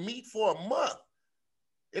got meat for a month.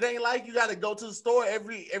 It ain't like you got to go to the store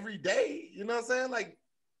every day. You know what I'm saying? Like,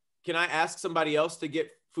 can I ask somebody else to get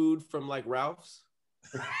food from like Ralph's?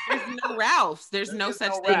 There's no Ralph's. There's no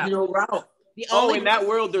such thing. There's no Ralph. The only, in that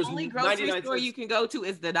world, there's only grocery store you can go to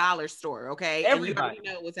is the dollar store. Okay, everybody. And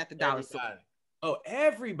you already know what's at the dollar store. Oh,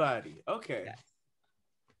 everybody. Okay. Yeah.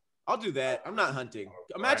 I'll do that. I'm not hunting.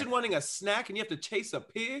 Imagine wanting a snack and you have to chase a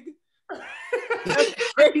pig. That's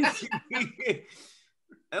crazy.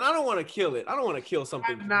 And I don't want to kill it. I don't want to kill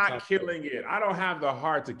something. I'm not killing it. I don't have the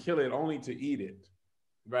heart to kill it, only to eat it.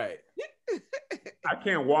 Right. I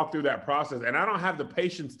can't walk through that process. And I don't have the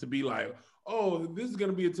patience to be like, oh, this is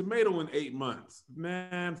going to be a tomato in 8 months.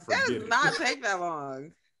 Man, forget it. That does not take that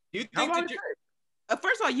long. You think that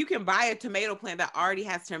first of all, you can buy a tomato plant that already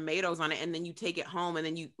has tomatoes on it, and then you take it home, and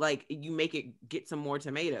then you make it get some more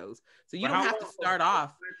tomatoes. So you don't have to start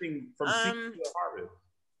off. From seed to harvest?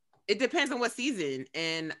 It depends on what season.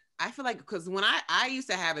 And I feel like because when I used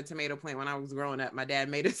to have a tomato plant when I was growing up, my dad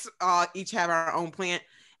made us all each have our own plant,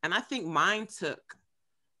 and I think mine took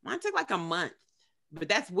like a month. But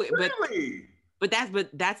that's what. Really? But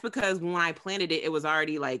that's because when I planted it, it was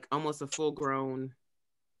already like almost a full grown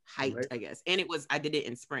height, I guess. And I did it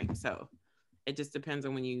in spring. So it just depends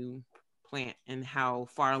on when you plant and how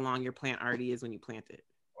far along your plant already is when you plant it.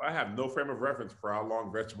 Well, I have no frame of reference for how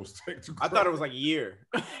long vegetables take to grow. I thought it was like a year.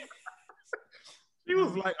 She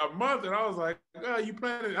was like a month, and I was like, oh, you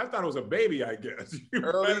planted. I thought it was a baby, I guess.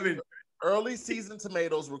 Early season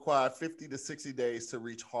tomatoes require 50 to 60 days to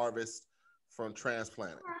reach harvest from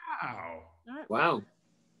transplanting. Wow.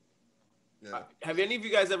 Yeah. Have any of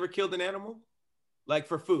you guys ever killed an animal? Like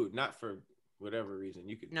for food, not for whatever reason.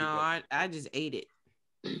 You could. No, I just ate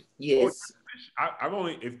it. Yes. I've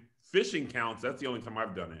only, if fishing counts, that's the only time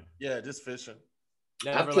I've done it. Yeah, just fishing.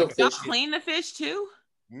 Never killed Y'all fish. clean the fish too?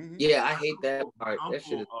 Mm-hmm. Yeah, I hate that part. That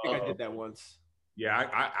shit is. I think I did that once. Yeah,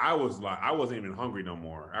 I was like, I wasn't even hungry no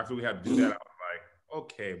more. After we had to do that, I was like,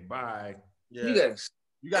 okay, bye. Yeah.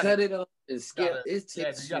 You gotta cut it off and scale it. You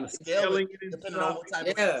gotta scale it depending on what type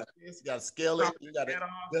of fish it is. You gotta scale it. You gotta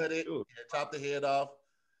gut it. Chop the head off.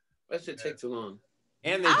 That should take too long.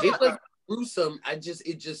 And it was gruesome.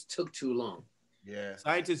 It just took too long. Yeah.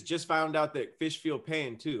 Scientists just found out that fish feel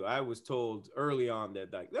pain too. I was told early on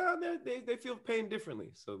that like, no, they feel pain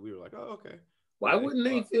differently. So we were like, oh, okay. Why wouldn't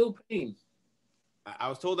they feel pain? I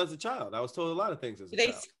was told as a child. I was told a lot of things as a Do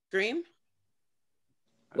child. they scream?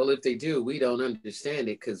 Well, if they do, we don't understand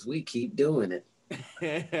it because we keep doing it.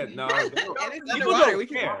 No, People don't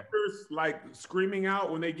care. Like screaming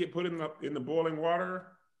out when they get put in the boiling water.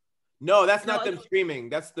 No, that's not them screaming.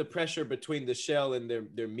 That's the pressure between the shell and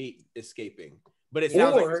their meat escaping. But it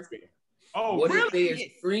sounds like screaming. Oh, what really? if they are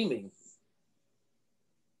screaming?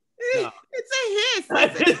 No. It's a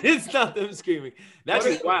hiss. It's not them screaming. That's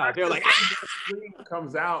just wild. They're like, scream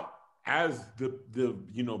comes out as the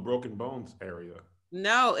broken bones area.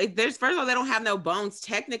 No, there's first of all, they don't have no bones.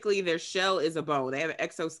 Technically, their shell is a bone. They have an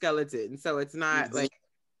exoskeleton, so it's not like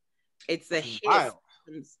it's a hiss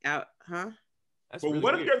comes out, huh? That's but really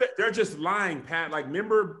what weird. if they're just lying, Pat? Like,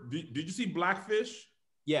 remember? Did you see Blackfish?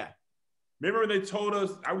 Yeah. Remember when they told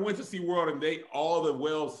us? I went to SeaWorld and all the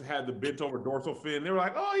whales had the bent over dorsal fin. They were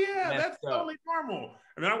like, "Oh yeah, that's totally normal."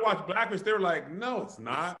 And then I watched Blackfish. They were like, "No, it's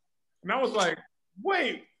not." And I was like,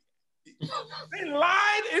 "Wait." They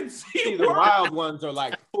lied and SeaWorld. The wild ones are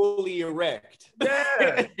like fully erect.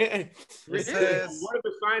 Yeah. It says, what if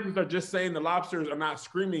the scientists are just saying the lobsters are not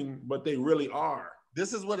screaming, but they really are?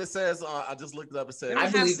 This is what it says. I just looked it up. It says, I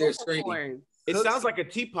believe they're screaming. It sounds like a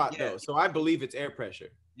teapot though, so I believe it's air pressure.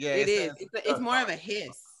 Yeah, It is. says, It's more of a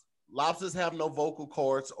hiss. lobsters have no vocal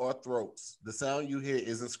cords or throats. The sound you hear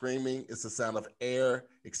isn't screaming. It's the sound of air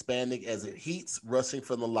expanding as it heats, rushing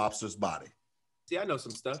from the lobster's body. See, I know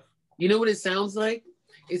some stuff. You know what it sounds like?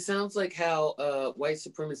 It sounds like how white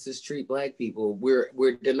supremacists treat black people.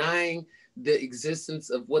 We're denying the existence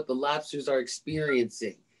of what the lobsters are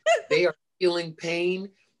experiencing. They are feeling pain.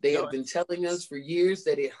 They have been telling us for years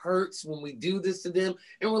that it hurts when we do this to them.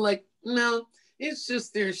 And we're like, no, it's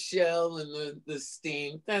just their shell and the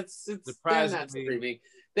steam. They're not screaming.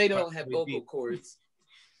 They don't have vocal cords.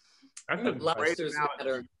 Lobsters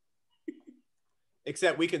matter.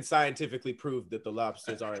 Except we can scientifically prove that the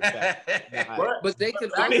lobsters are in fact not. But they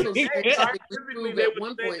could also prove at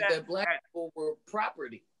one point that black people were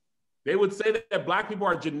property. They would say that black people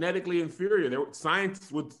are genetically inferior.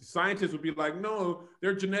 Scientists would be like, no,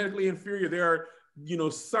 they're genetically inferior. They are,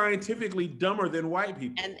 scientifically dumber than white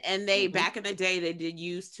people. And they back in the day they did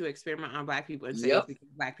use to experiment on black people and say it's because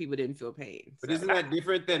black people didn't feel pain. But isn't that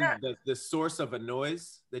different than the source of a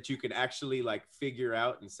noise that you can actually like figure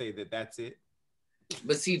out and say that that's it?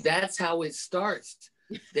 But see, that's how it starts.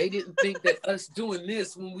 They didn't think that us doing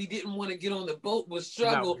this when we didn't want to get on the boat was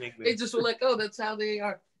struggle. They just were like, oh, that's how they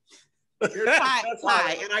are.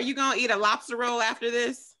 And are you gonna eat a lobster roll after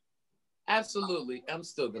this? Absolutely, I'm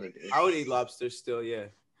still gonna do it. I would eat lobster still, yeah.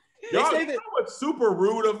 Y'all know what's super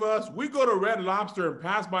rude of us? We go to Red Lobster and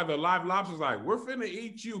pass by the live lobsters like, we're finna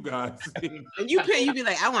eat you guys. And you be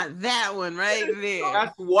like, I want that one right there.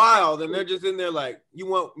 That's wild. And they're just in there like, you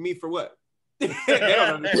want me for what? They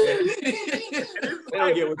don't understand. They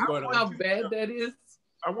don't get what's going on. How bad that is.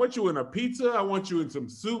 I want you in a pizza. I want you in some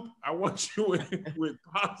soup. I want you with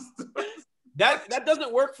pasta. That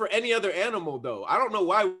doesn't work for any other animal, though. I don't know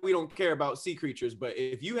why we don't care about sea creatures, but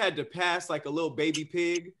if you had to pass like a little baby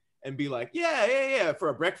pig and be like, yeah, for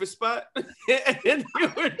a breakfast spot, and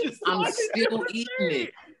you were just I'm still eating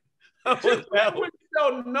it.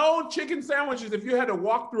 No chicken sandwiches if you had to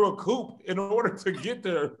walk through a coop in order to get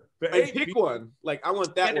there. Pick one. Like, I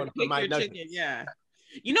want that one for my nuggets. Chicken, yeah.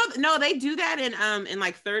 No, they do that in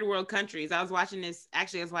like third world countries. I was watching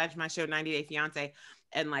my show 90 Day Fiance,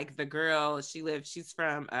 and like the girl, she's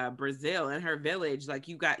from Brazil. In her village, like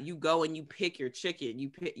you go and you pick your chicken.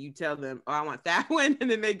 You tell them, oh, I want that one,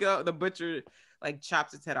 and then the butcher like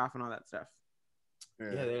chops its head off and all that stuff.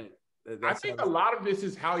 Yeah, I think a lot of this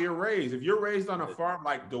is how you're raised. If you're raised on a farm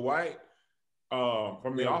like Dwight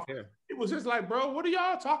from The Office, it was just like, bro, what are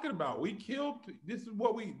y'all talking about? This is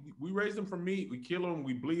what we raise them for meat. We kill them,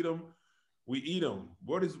 we bleed them, we eat them.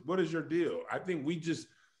 What is your deal? I think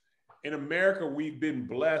in America, we've been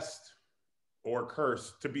blessed or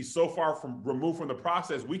cursed to be so far removed from the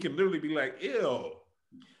process. We can literally be like, ew.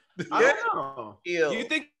 I don't know. Ew.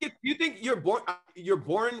 You think you're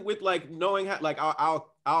born with like knowing how, like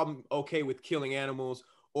I'm okay with killing animals?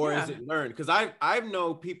 Or is it learned? Because I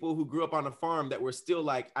know people who grew up on a farm that were still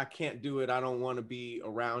like, I can't do it. I don't want to be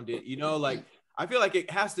around it. Like I feel like it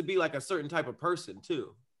has to be like a certain type of person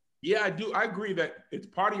too. Yeah, I do. I agree that it's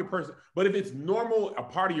part of your person. But if it's normal, a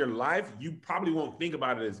part of your life, you probably won't think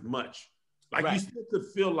about it as much. Like you still could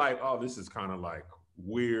feel like, oh, this is kind of like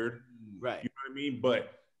weird. Right. You know what I mean?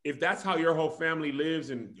 But if that's how your whole family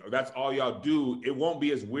lives and that's all y'all do, it won't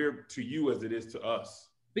be as weird to you as it is to us.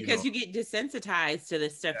 Because you get desensitized to the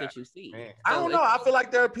stuff that you see. So I don't know. I feel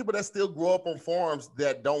like there are people that still grow up on farms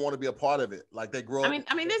that don't want to be a part of it. Like they grow up.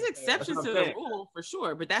 I mean, there's exceptions to the rule for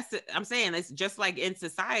sure, but I'm saying it's just like in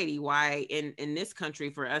society. Why in this country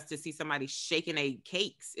for us to see somebody shaking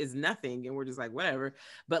cakes is nothing, and we're just like whatever.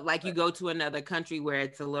 But like you go to another country where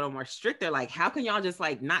it's a little more strict, they're like, how can y'all just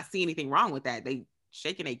like not see anything wrong with that? They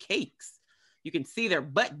shaking cakes. You can see their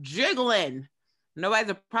butt jiggling. Nobody's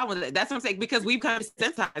a problem with it. That's what I'm saying, because we've kind of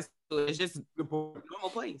sensitized to it. It's just a normal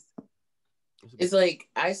place. It's like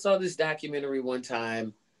I saw this documentary one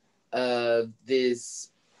time of this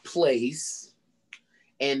place,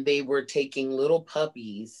 and they were taking little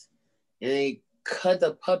puppies and they cut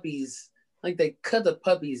the puppies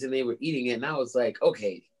and they were eating it. And I was like,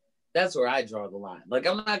 okay, that's where I draw the line. Like,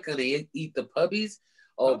 I'm not going to eat the puppies.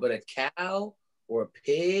 Oh, but a cow or a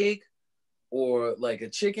pig or like a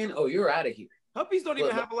chicken, oh, you're out of here. Puppies don't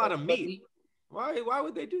even have a lot of meat. Why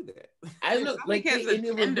would they do that? I don't know. Like they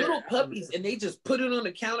were little puppies, and they just put it on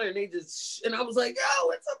the counter, and and I was like,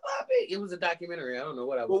 "Oh, it's a puppy!" It was a documentary. I don't know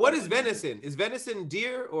what I was. Well, what is venison? Is venison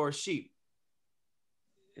deer or sheep?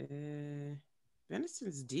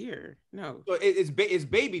 Venison's deer. No. So it's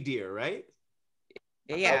baby deer, right?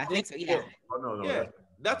 Yeah, I think so. Yeah. Oh, no. Yeah.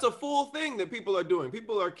 That's a full thing that people are doing.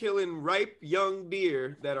 People are killing ripe young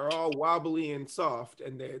deer that are all wobbly and soft,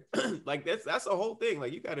 and they're like that's a whole thing.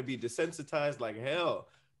 Like you got to be desensitized like hell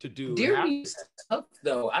to do. Deer meat's tough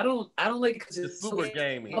though. I don't like it because It's super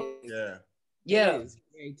gamey. Yeah. Yeah. It's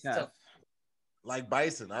very tough. Like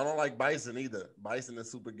bison. I don't like bison either. Bison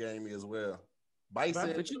is super gamey as well.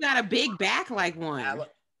 Bison. But you got a big back like one.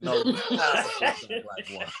 No, like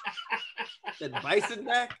one. That bison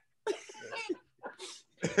back?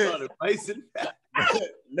 Oh, the bison back.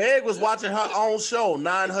 Meg was watching her own show,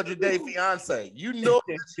 900 Day Fiance. You know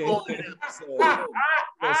this on the episode.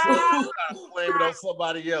 Blame it on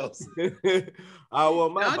somebody else.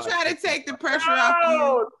 Don't try to take the pressure off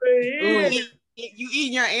you. You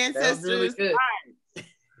eating your ancestors. Really good.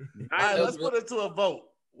 All right, let's put it to a vote.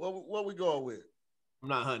 What we going with? I'm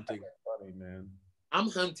not hunting. Funny, man. I'm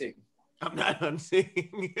hunting. I'm not hunting.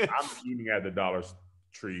 I'm eating at the Dollar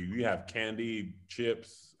Tree. You have candy,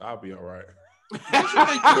 chips. I'll be all right.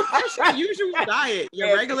 That's your usual diet,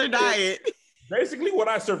 your regular diet. Basically, what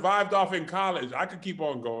I survived off in college. I could keep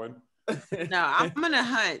on going. No, I'm gonna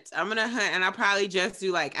hunt, and I'll probably just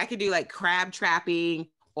do I could do crab trapping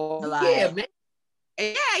or man.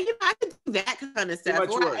 Yeah, I can do that kind of stuff.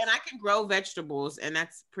 And I can grow vegetables, and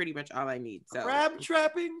that's pretty much all I need. So crab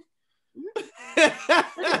trapping?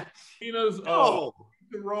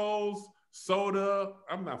 Rolls, soda.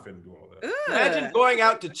 I'm not finna do all that. Ugh. Imagine going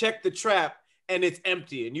out to check the trap and it's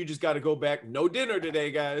empty and you just got to go back. No dinner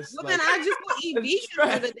today, guys. Well, then I just will eat vegan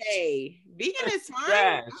for the day. Vegan is fine.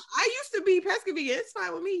 Trash. I used to be pesca vegan. It's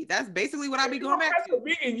fine with me. That's basically what I be going back to.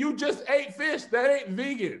 Vegan, you just ate fish. That ain't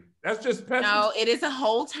vegan. That's just pesca. No, it is a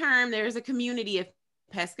whole term. There's a community of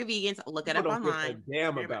pesca vegans. Look it up online.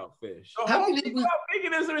 Damn about fish. The whole thing about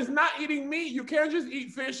veganism is not eating meat. You can't just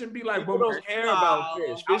eat fish and be like, people don't care about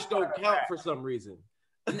fish. Fish don't count for some reason.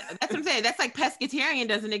 That's what I'm saying. That's like pescatarian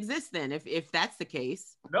doesn't exist then, if that's the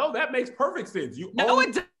case. No, that makes perfect sense. It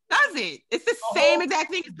doesn't. It's the same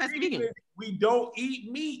exact thing as pesca vegan. We don't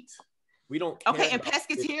eat meat. We don't care. Okay, and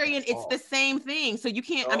pescatarian, it's the same thing. So you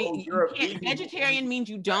can't, vegetarian means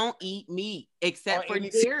you don't eat meat except for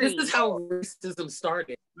dairy. This is how racism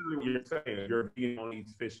started. You're saying you're vegan, don't eat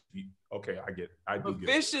fish. Okay, I do get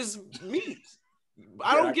fish is meat.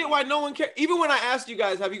 I don't get why no one cares. Even when I asked you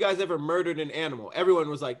guys, have you guys ever murdered an animal? Everyone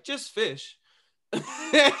was like, just fish.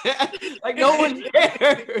 Like no one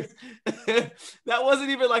cares. That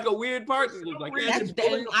wasn't even like a weird part. Like,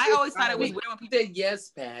 I always thought it was weird when people said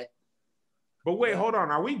yes, Pat. But wait, hold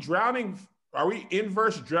on. Are we drowning? Are we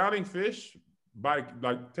inverse drowning fish by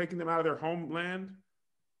taking them out of their homeland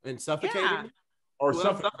and suffocating? Yeah. Or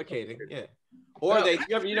suffocating? Yeah. Or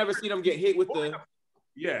you never see them get hit with the.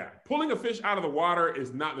 Yeah, pulling a fish out of the water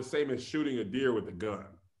is not the same as shooting a deer with a gun.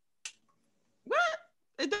 What?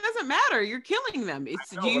 It doesn't matter. You're killing them.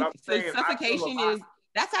 Suffocation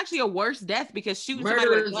that's actually a worse death because shooting somebody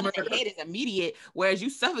with a gun in the head is immediate, whereas you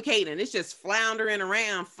suffocating and it's just floundering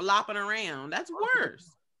around, flopping around. That's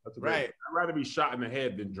worse. That's right. I'd rather be shot in the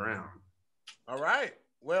head than drown. All right.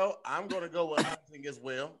 Well, I'm going to go with hunting as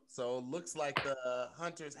well. So looks like the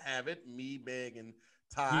hunters have it. Me, Meg, and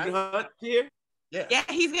Ty. You hunt here? Yeah. Yeah,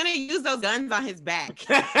 he's going to use those guns on his back.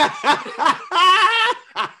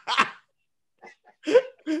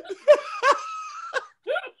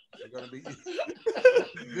 Gonna be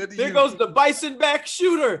good. There goes the bison back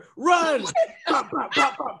shooter. Run! Bop, bop,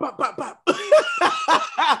 bop, bop, bop, bop, bop.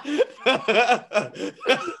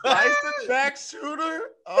 Bison back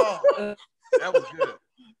shooter. Oh, that was good.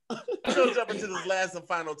 We're gonna jump into this last and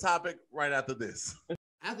final topic right after this.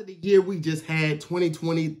 After the year we just had,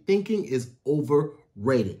 2020, thinking is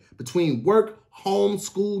overrated. Between work, home,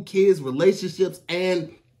 school, kids, relationships,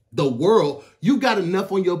 and the world, you got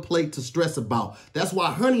enough on your plate to stress about. That's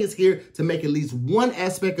why Honey is here to make at least one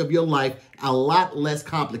aspect of your life a lot less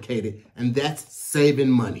complicated, and that's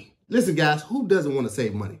saving money. Listen, guys, who doesn't want to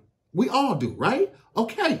save money? We all do, right?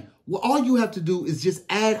 Okay, well, all you have to do is just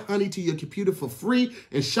add Honey to your computer for free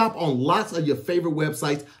and shop on lots of your favorite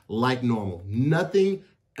websites like normal. Nothing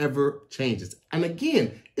ever changes. And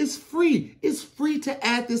again, it's free. It's free to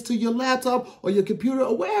add this to your laptop or your computer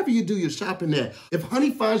or wherever you do your shopping at. If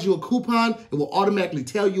Honey finds you a coupon, it will automatically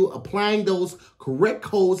tell you applying those correct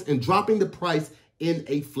codes and dropping the price in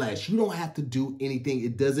a flash. You don't have to do anything.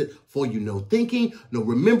 It does it for you. No thinking, no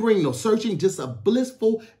remembering, no searching, just a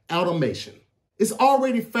blissful automation. It's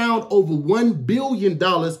already found over $1 billion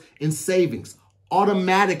in savings.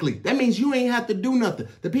 Automatically. That means you ain't have to do nothing.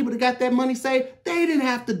 The people that got that money saved, they didn't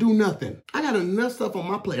have to do nothing. I got enough stuff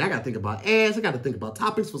on my plate. I got to think about ads. I got to think about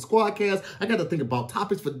topics for SquADcast. I got to think about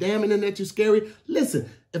topics for Damn Internet You Scary.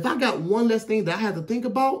 Listen, if I got one less thing that I have to think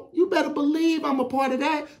about, you better believe I'm a part of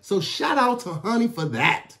that. So shout out to Honey for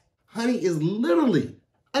that. Honey is literally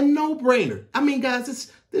A no-brainer. I mean, guys,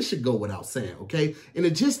 this should go without saying, okay? And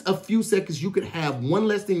in just a few seconds, you could have one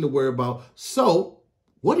less thing to worry about. So,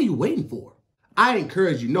 what are you waiting for? I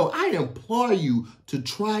encourage you, no, I implore you to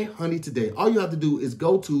try Honey today. All you have to do is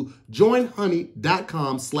go to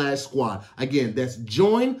joinhoney.com/squad. Again, that's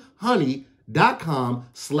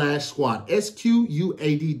joinhoney.com/squad,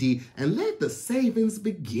 SQUADD, and let the savings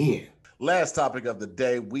begin. Last topic of the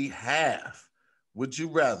day we have, would you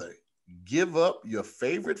rather give up your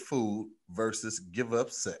favorite food versus give up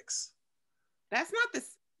sex? That's not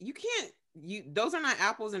this. You can't. Those are not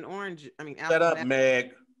apples and orange. I mean, apples. Shut up,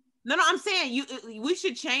 Meg. No, I'm saying we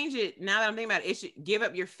should change it. Now that I'm thinking about it, it should give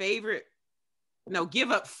up your favorite. No,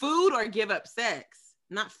 give up food or give up sex.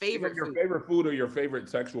 Not favorite. Your favorite food or your favorite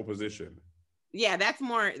sexual position. Yeah, that's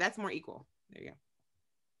more equal. There you go.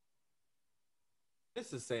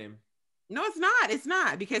 It's the same. No, it's not. It's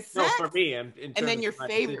not because sex, no, for me, and then your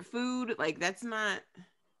favorite food, like that's not.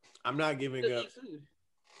 I'm not giving up. Food.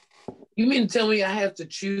 You mean to tell me I have to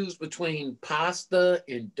choose between pasta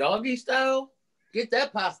and doggy style? Get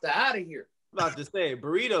that pasta out of here. About to say,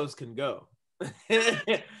 burritos can go.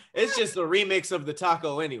 It's just a remix of the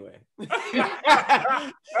taco anyway.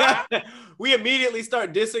 We immediately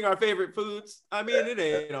start dissing our favorite foods. I mean, it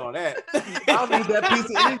ain't all that. I don't need that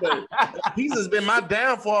pizza either. That pizza's been my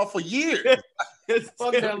downfall for years.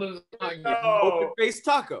 Fuck that lasagna. Open face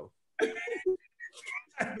taco.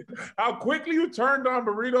 How quickly you turned on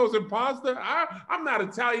burritos and pasta. I'm not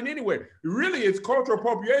Italian anyway. Really, it's cultural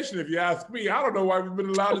appropriation if you ask me. I don't know why we've been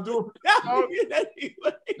allowed to do it.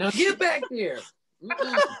 Now get back there.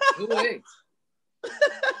 Go ahead.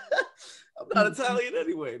 I'm not Italian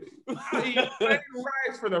anyway. I eat plain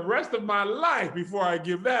rice for the rest of my life before I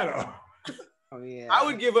give that up. Oh yeah. I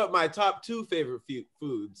would give up my top 2 favorite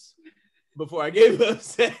foods before I gave up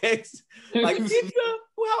sex. Like pizza.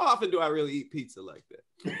 Well, how often do I really eat pizza like that?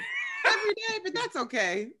 Every day, but that's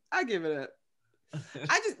okay. I give it up.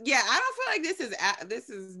 I don't feel like this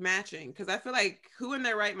is matching because I feel like who in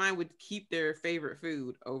their right mind would keep their favorite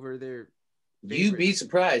food over their favorite. You'd be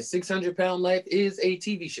surprised. 600-Pound Life is a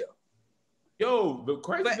TV show. Yo, the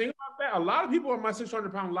crazy thing about that, a lot of people on my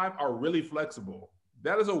 600-Pound Life are really flexible.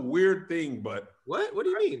 That is a weird thing, but what do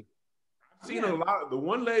you mean? I've seen a lot of the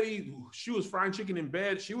one lady, she was frying chicken in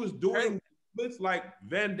bed. She was doing splits like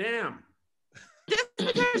Van Damme. Just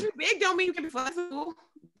because you're big don't mean you can be flexible.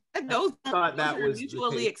 Those are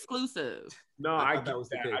mutually exclusive. No, I get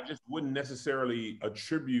that. I just wouldn't necessarily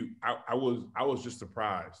attribute. I was just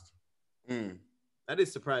surprised. That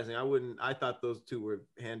is surprising. I thought those two were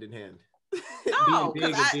hand in hand. No,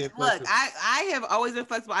 because I have always been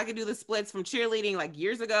flexible. I could do the splits from cheerleading like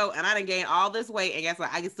years ago, and I done gained all this weight, and guess what?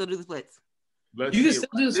 I can still do the splits. You can still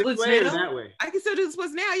do the splits now? That way. I can still do the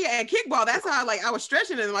splits now, yeah. And kickball, that's how I was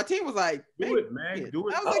stretching it, and my team was like, do it, man. Do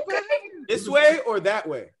it. I was like, this way or that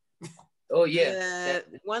way? Oh yeah.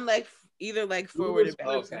 One leg, either leg forward and back.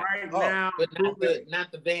 Okay. Right now, but not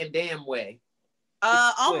the Van Damme way.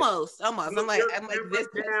 Almost. I'm like this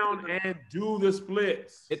down and do the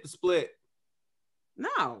splits. Hit the split.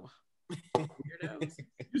 No.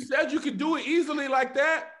 You said you could do it easily like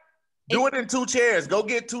that. Do it in 2 chairs. Go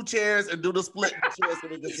get 2 chairs and do the split chairs so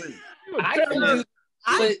we can see. All you gonna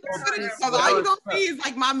see is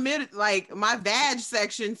like my vag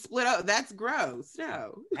section split up. That's gross.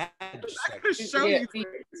 No, I'm not gonna show you. You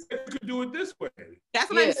could do it this way. That's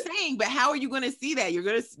what I'm saying. But how are you gonna see that? You're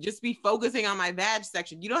gonna just be focusing on my vag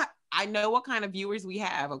section. You don't. I know what kind of viewers we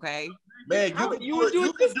have. Okay, man, you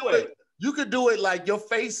could do it. You could do it like your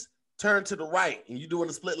face turned to the right, and you doing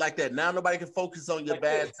a split like that. Now nobody can focus on your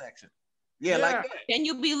vag section. Yeah, like that. Then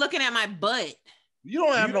you be looking at my butt. You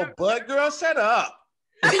don't have no butt, girl. Shut up.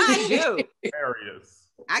 I do. Hilarious.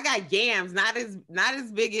 I got yams, not as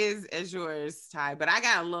big as yours, Ty, but I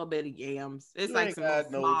got a little bit of yams. It's like some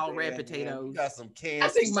small red potatoes. You got some cans. I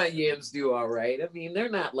think my yams do all right. I mean, they're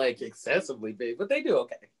not like excessively big, but they do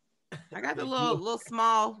okay. I got the little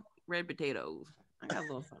small red potatoes. I got a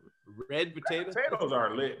little something. Red potatoes? Potatoes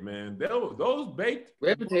are lit, man. Those baked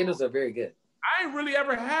red potatoes are very good. I ain't really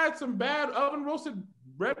ever had some bad oven roasted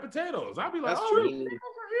red potatoes. I'll be like, that's true. Red potatoes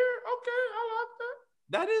are here. Okay, I like that.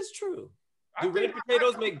 That is true. Do red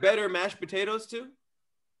potatoes make better mashed potatoes too?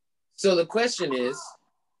 So the question is,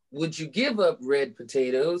 would you give up red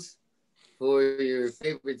potatoes for your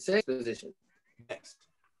favorite sex position? Next.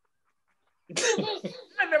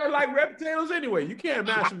 I never liked red potatoes anyway. You can't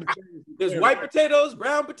mash them. There's white potatoes,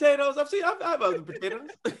 brown potatoes. I've other potatoes.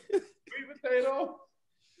 Sweet potato.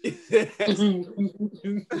 You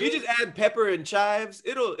just add pepper and chives.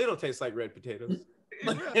 It'll taste like red potatoes.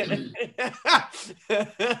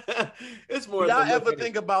 It's more. Y'all ever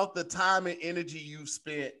think about the time and energy you've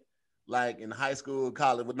spent, like in high school,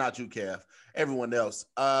 college, well, not you, Kev, everyone else,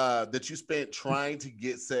 that you spent trying to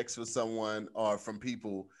get sex with someone or from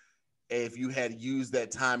people, if you had used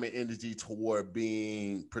that time and energy toward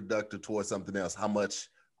being productive towards something else, how much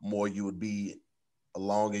more you would be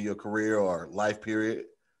along in your career or life period?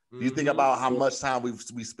 Do you think about how much time we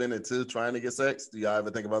spend into trying to get sex? Do y'all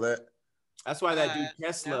ever think about that? That's why that dude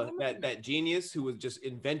Tesla, that genius who was just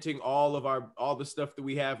inventing all the stuff that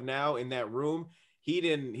we have now in that room,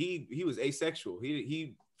 he was asexual.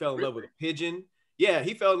 He fell in love with a pigeon. Yeah,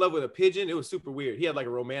 he fell in love with a pigeon. It was super weird. He had like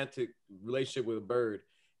a romantic relationship with a bird,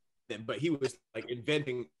 but he was like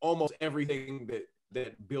inventing almost everything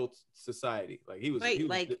that built society. Like he was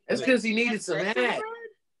that's because he needed some ass.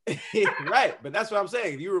 Right, but that's what I'm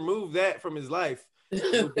saying. If you remove that from his life,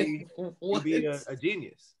 you'd be a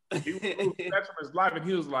genius. He removed that from his life, and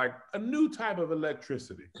he was like, a new type of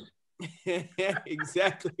electricity.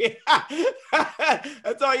 Exactly.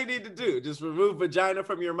 That's all you need to do. Just remove vagina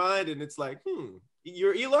from your mind, and it's like,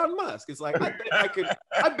 you're Elon Musk. It's like,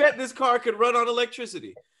 I bet this car could run on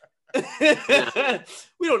electricity. We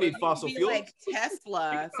don't need fossil fuels. Like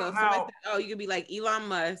Tesla. So if somebody said, oh, you could be like Elon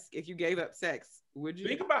Musk if you gave up sex. Would you?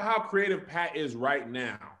 Think about how creative Pat is right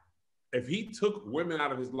now. If he took women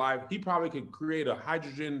out of his life, he probably could create a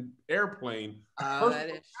hydrogen airplane. Oh, that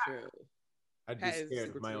is true. I'd be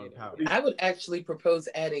scared of my own power. I would actually propose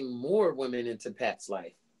adding more women into Pat's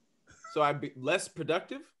life. So I'd be less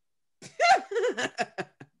productive?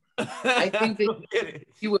 I think that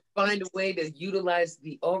you would find a way to utilize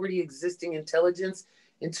the already existing intelligence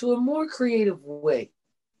into a more creative way.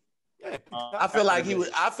 I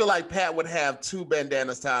feel like Pat would have 2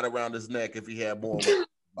 bandanas tied around his neck if he had more women.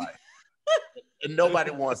 And nobody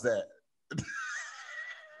wants that.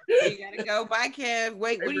 You gotta go. Bye, Kev.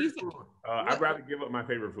 Wait, what do you think? I'd rather give up my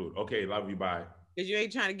favorite food. Okay, love you. Bye. Because you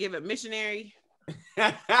ain't trying to give up missionary.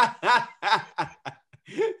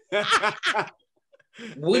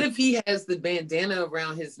 What if he has the bandana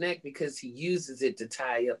around his neck because he uses it to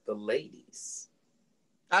tie up the ladies?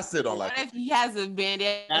 I still don't like it. What if he has a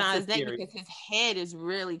bandana on his neck because his head is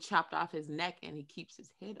really chopped off his neck and he keeps his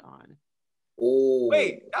head on? Oh,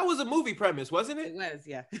 wait, that was a movie premise, wasn't it? It was,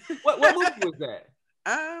 yeah. What movie was that?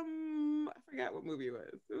 I forgot what movie it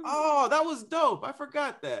was. Oh, that was dope. I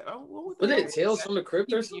forgot that. Was it Tales from the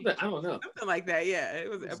Crypt or something? I don't know. Something like that. Yeah, it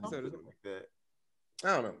was an episode of something like that.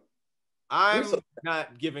 I don't know. I'm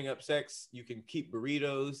not giving up sex. You can keep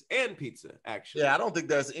burritos and pizza, actually. Yeah, I don't think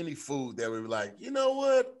there's any food that would be like, you know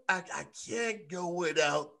what? I can't go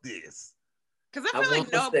without this. Because I feel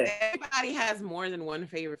like everybody has more than one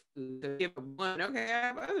favorite food. So give them one, okay, I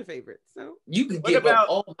have other favorites. So you can give up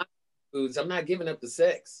all my foods. I'm not giving up the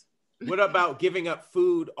sex. What about giving up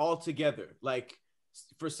food altogether? Like,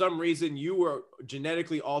 for some reason, you were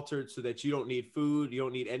genetically altered so that you don't need food. You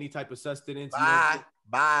don't need any type of sustenance. Bye.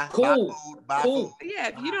 Cool. Buy food. Yeah,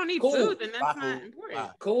 if you don't need food, then that's not important.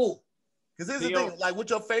 Cool. Because here's the thing, like with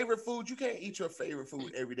your favorite food, you can't eat your favorite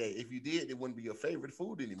food every day. If you did, it wouldn't be your favorite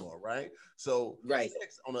food anymore, right? So,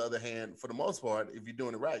 sex, on the other hand, for the most part, if you're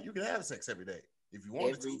doing it right, you can have sex every day if you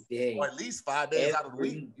want to, or at least 5 days out of the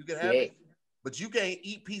week. You can have it, but you can't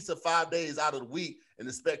eat pizza 5 days out of the week and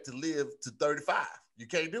expect to live to 35. You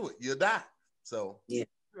can't do it. You'll die. So,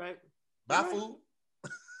 right. Buy food.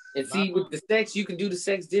 And see, with the sex, you can do the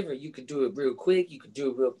sex different. You can do it real quick. You can do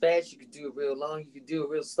it real fast. You can do it real long. You can do it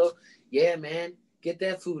real slow. Yeah, man. Get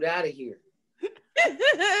that food out of here.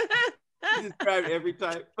 You described every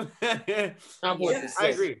type. I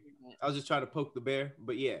agree. I was just trying to poke the bear,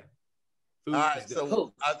 but yeah. Food. All right,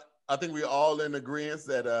 so I think we're all in agreement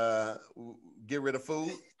that get rid of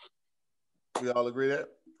food. We all agree that?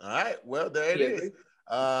 All right, well, there it is.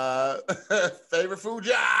 Favorite food,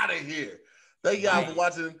 you're out of here. Thank y'all for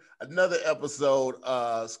watching another episode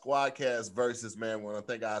of SquADcast versus, man. We want to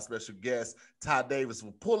thank our special guest, Ty Davis,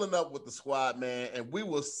 for pulling up with the squad, man. And we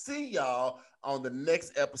will see y'all on the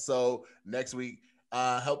next episode next week.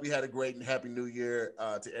 Hope you had a great and happy new year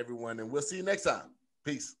to everyone. And we'll see you next time.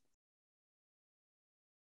 Peace.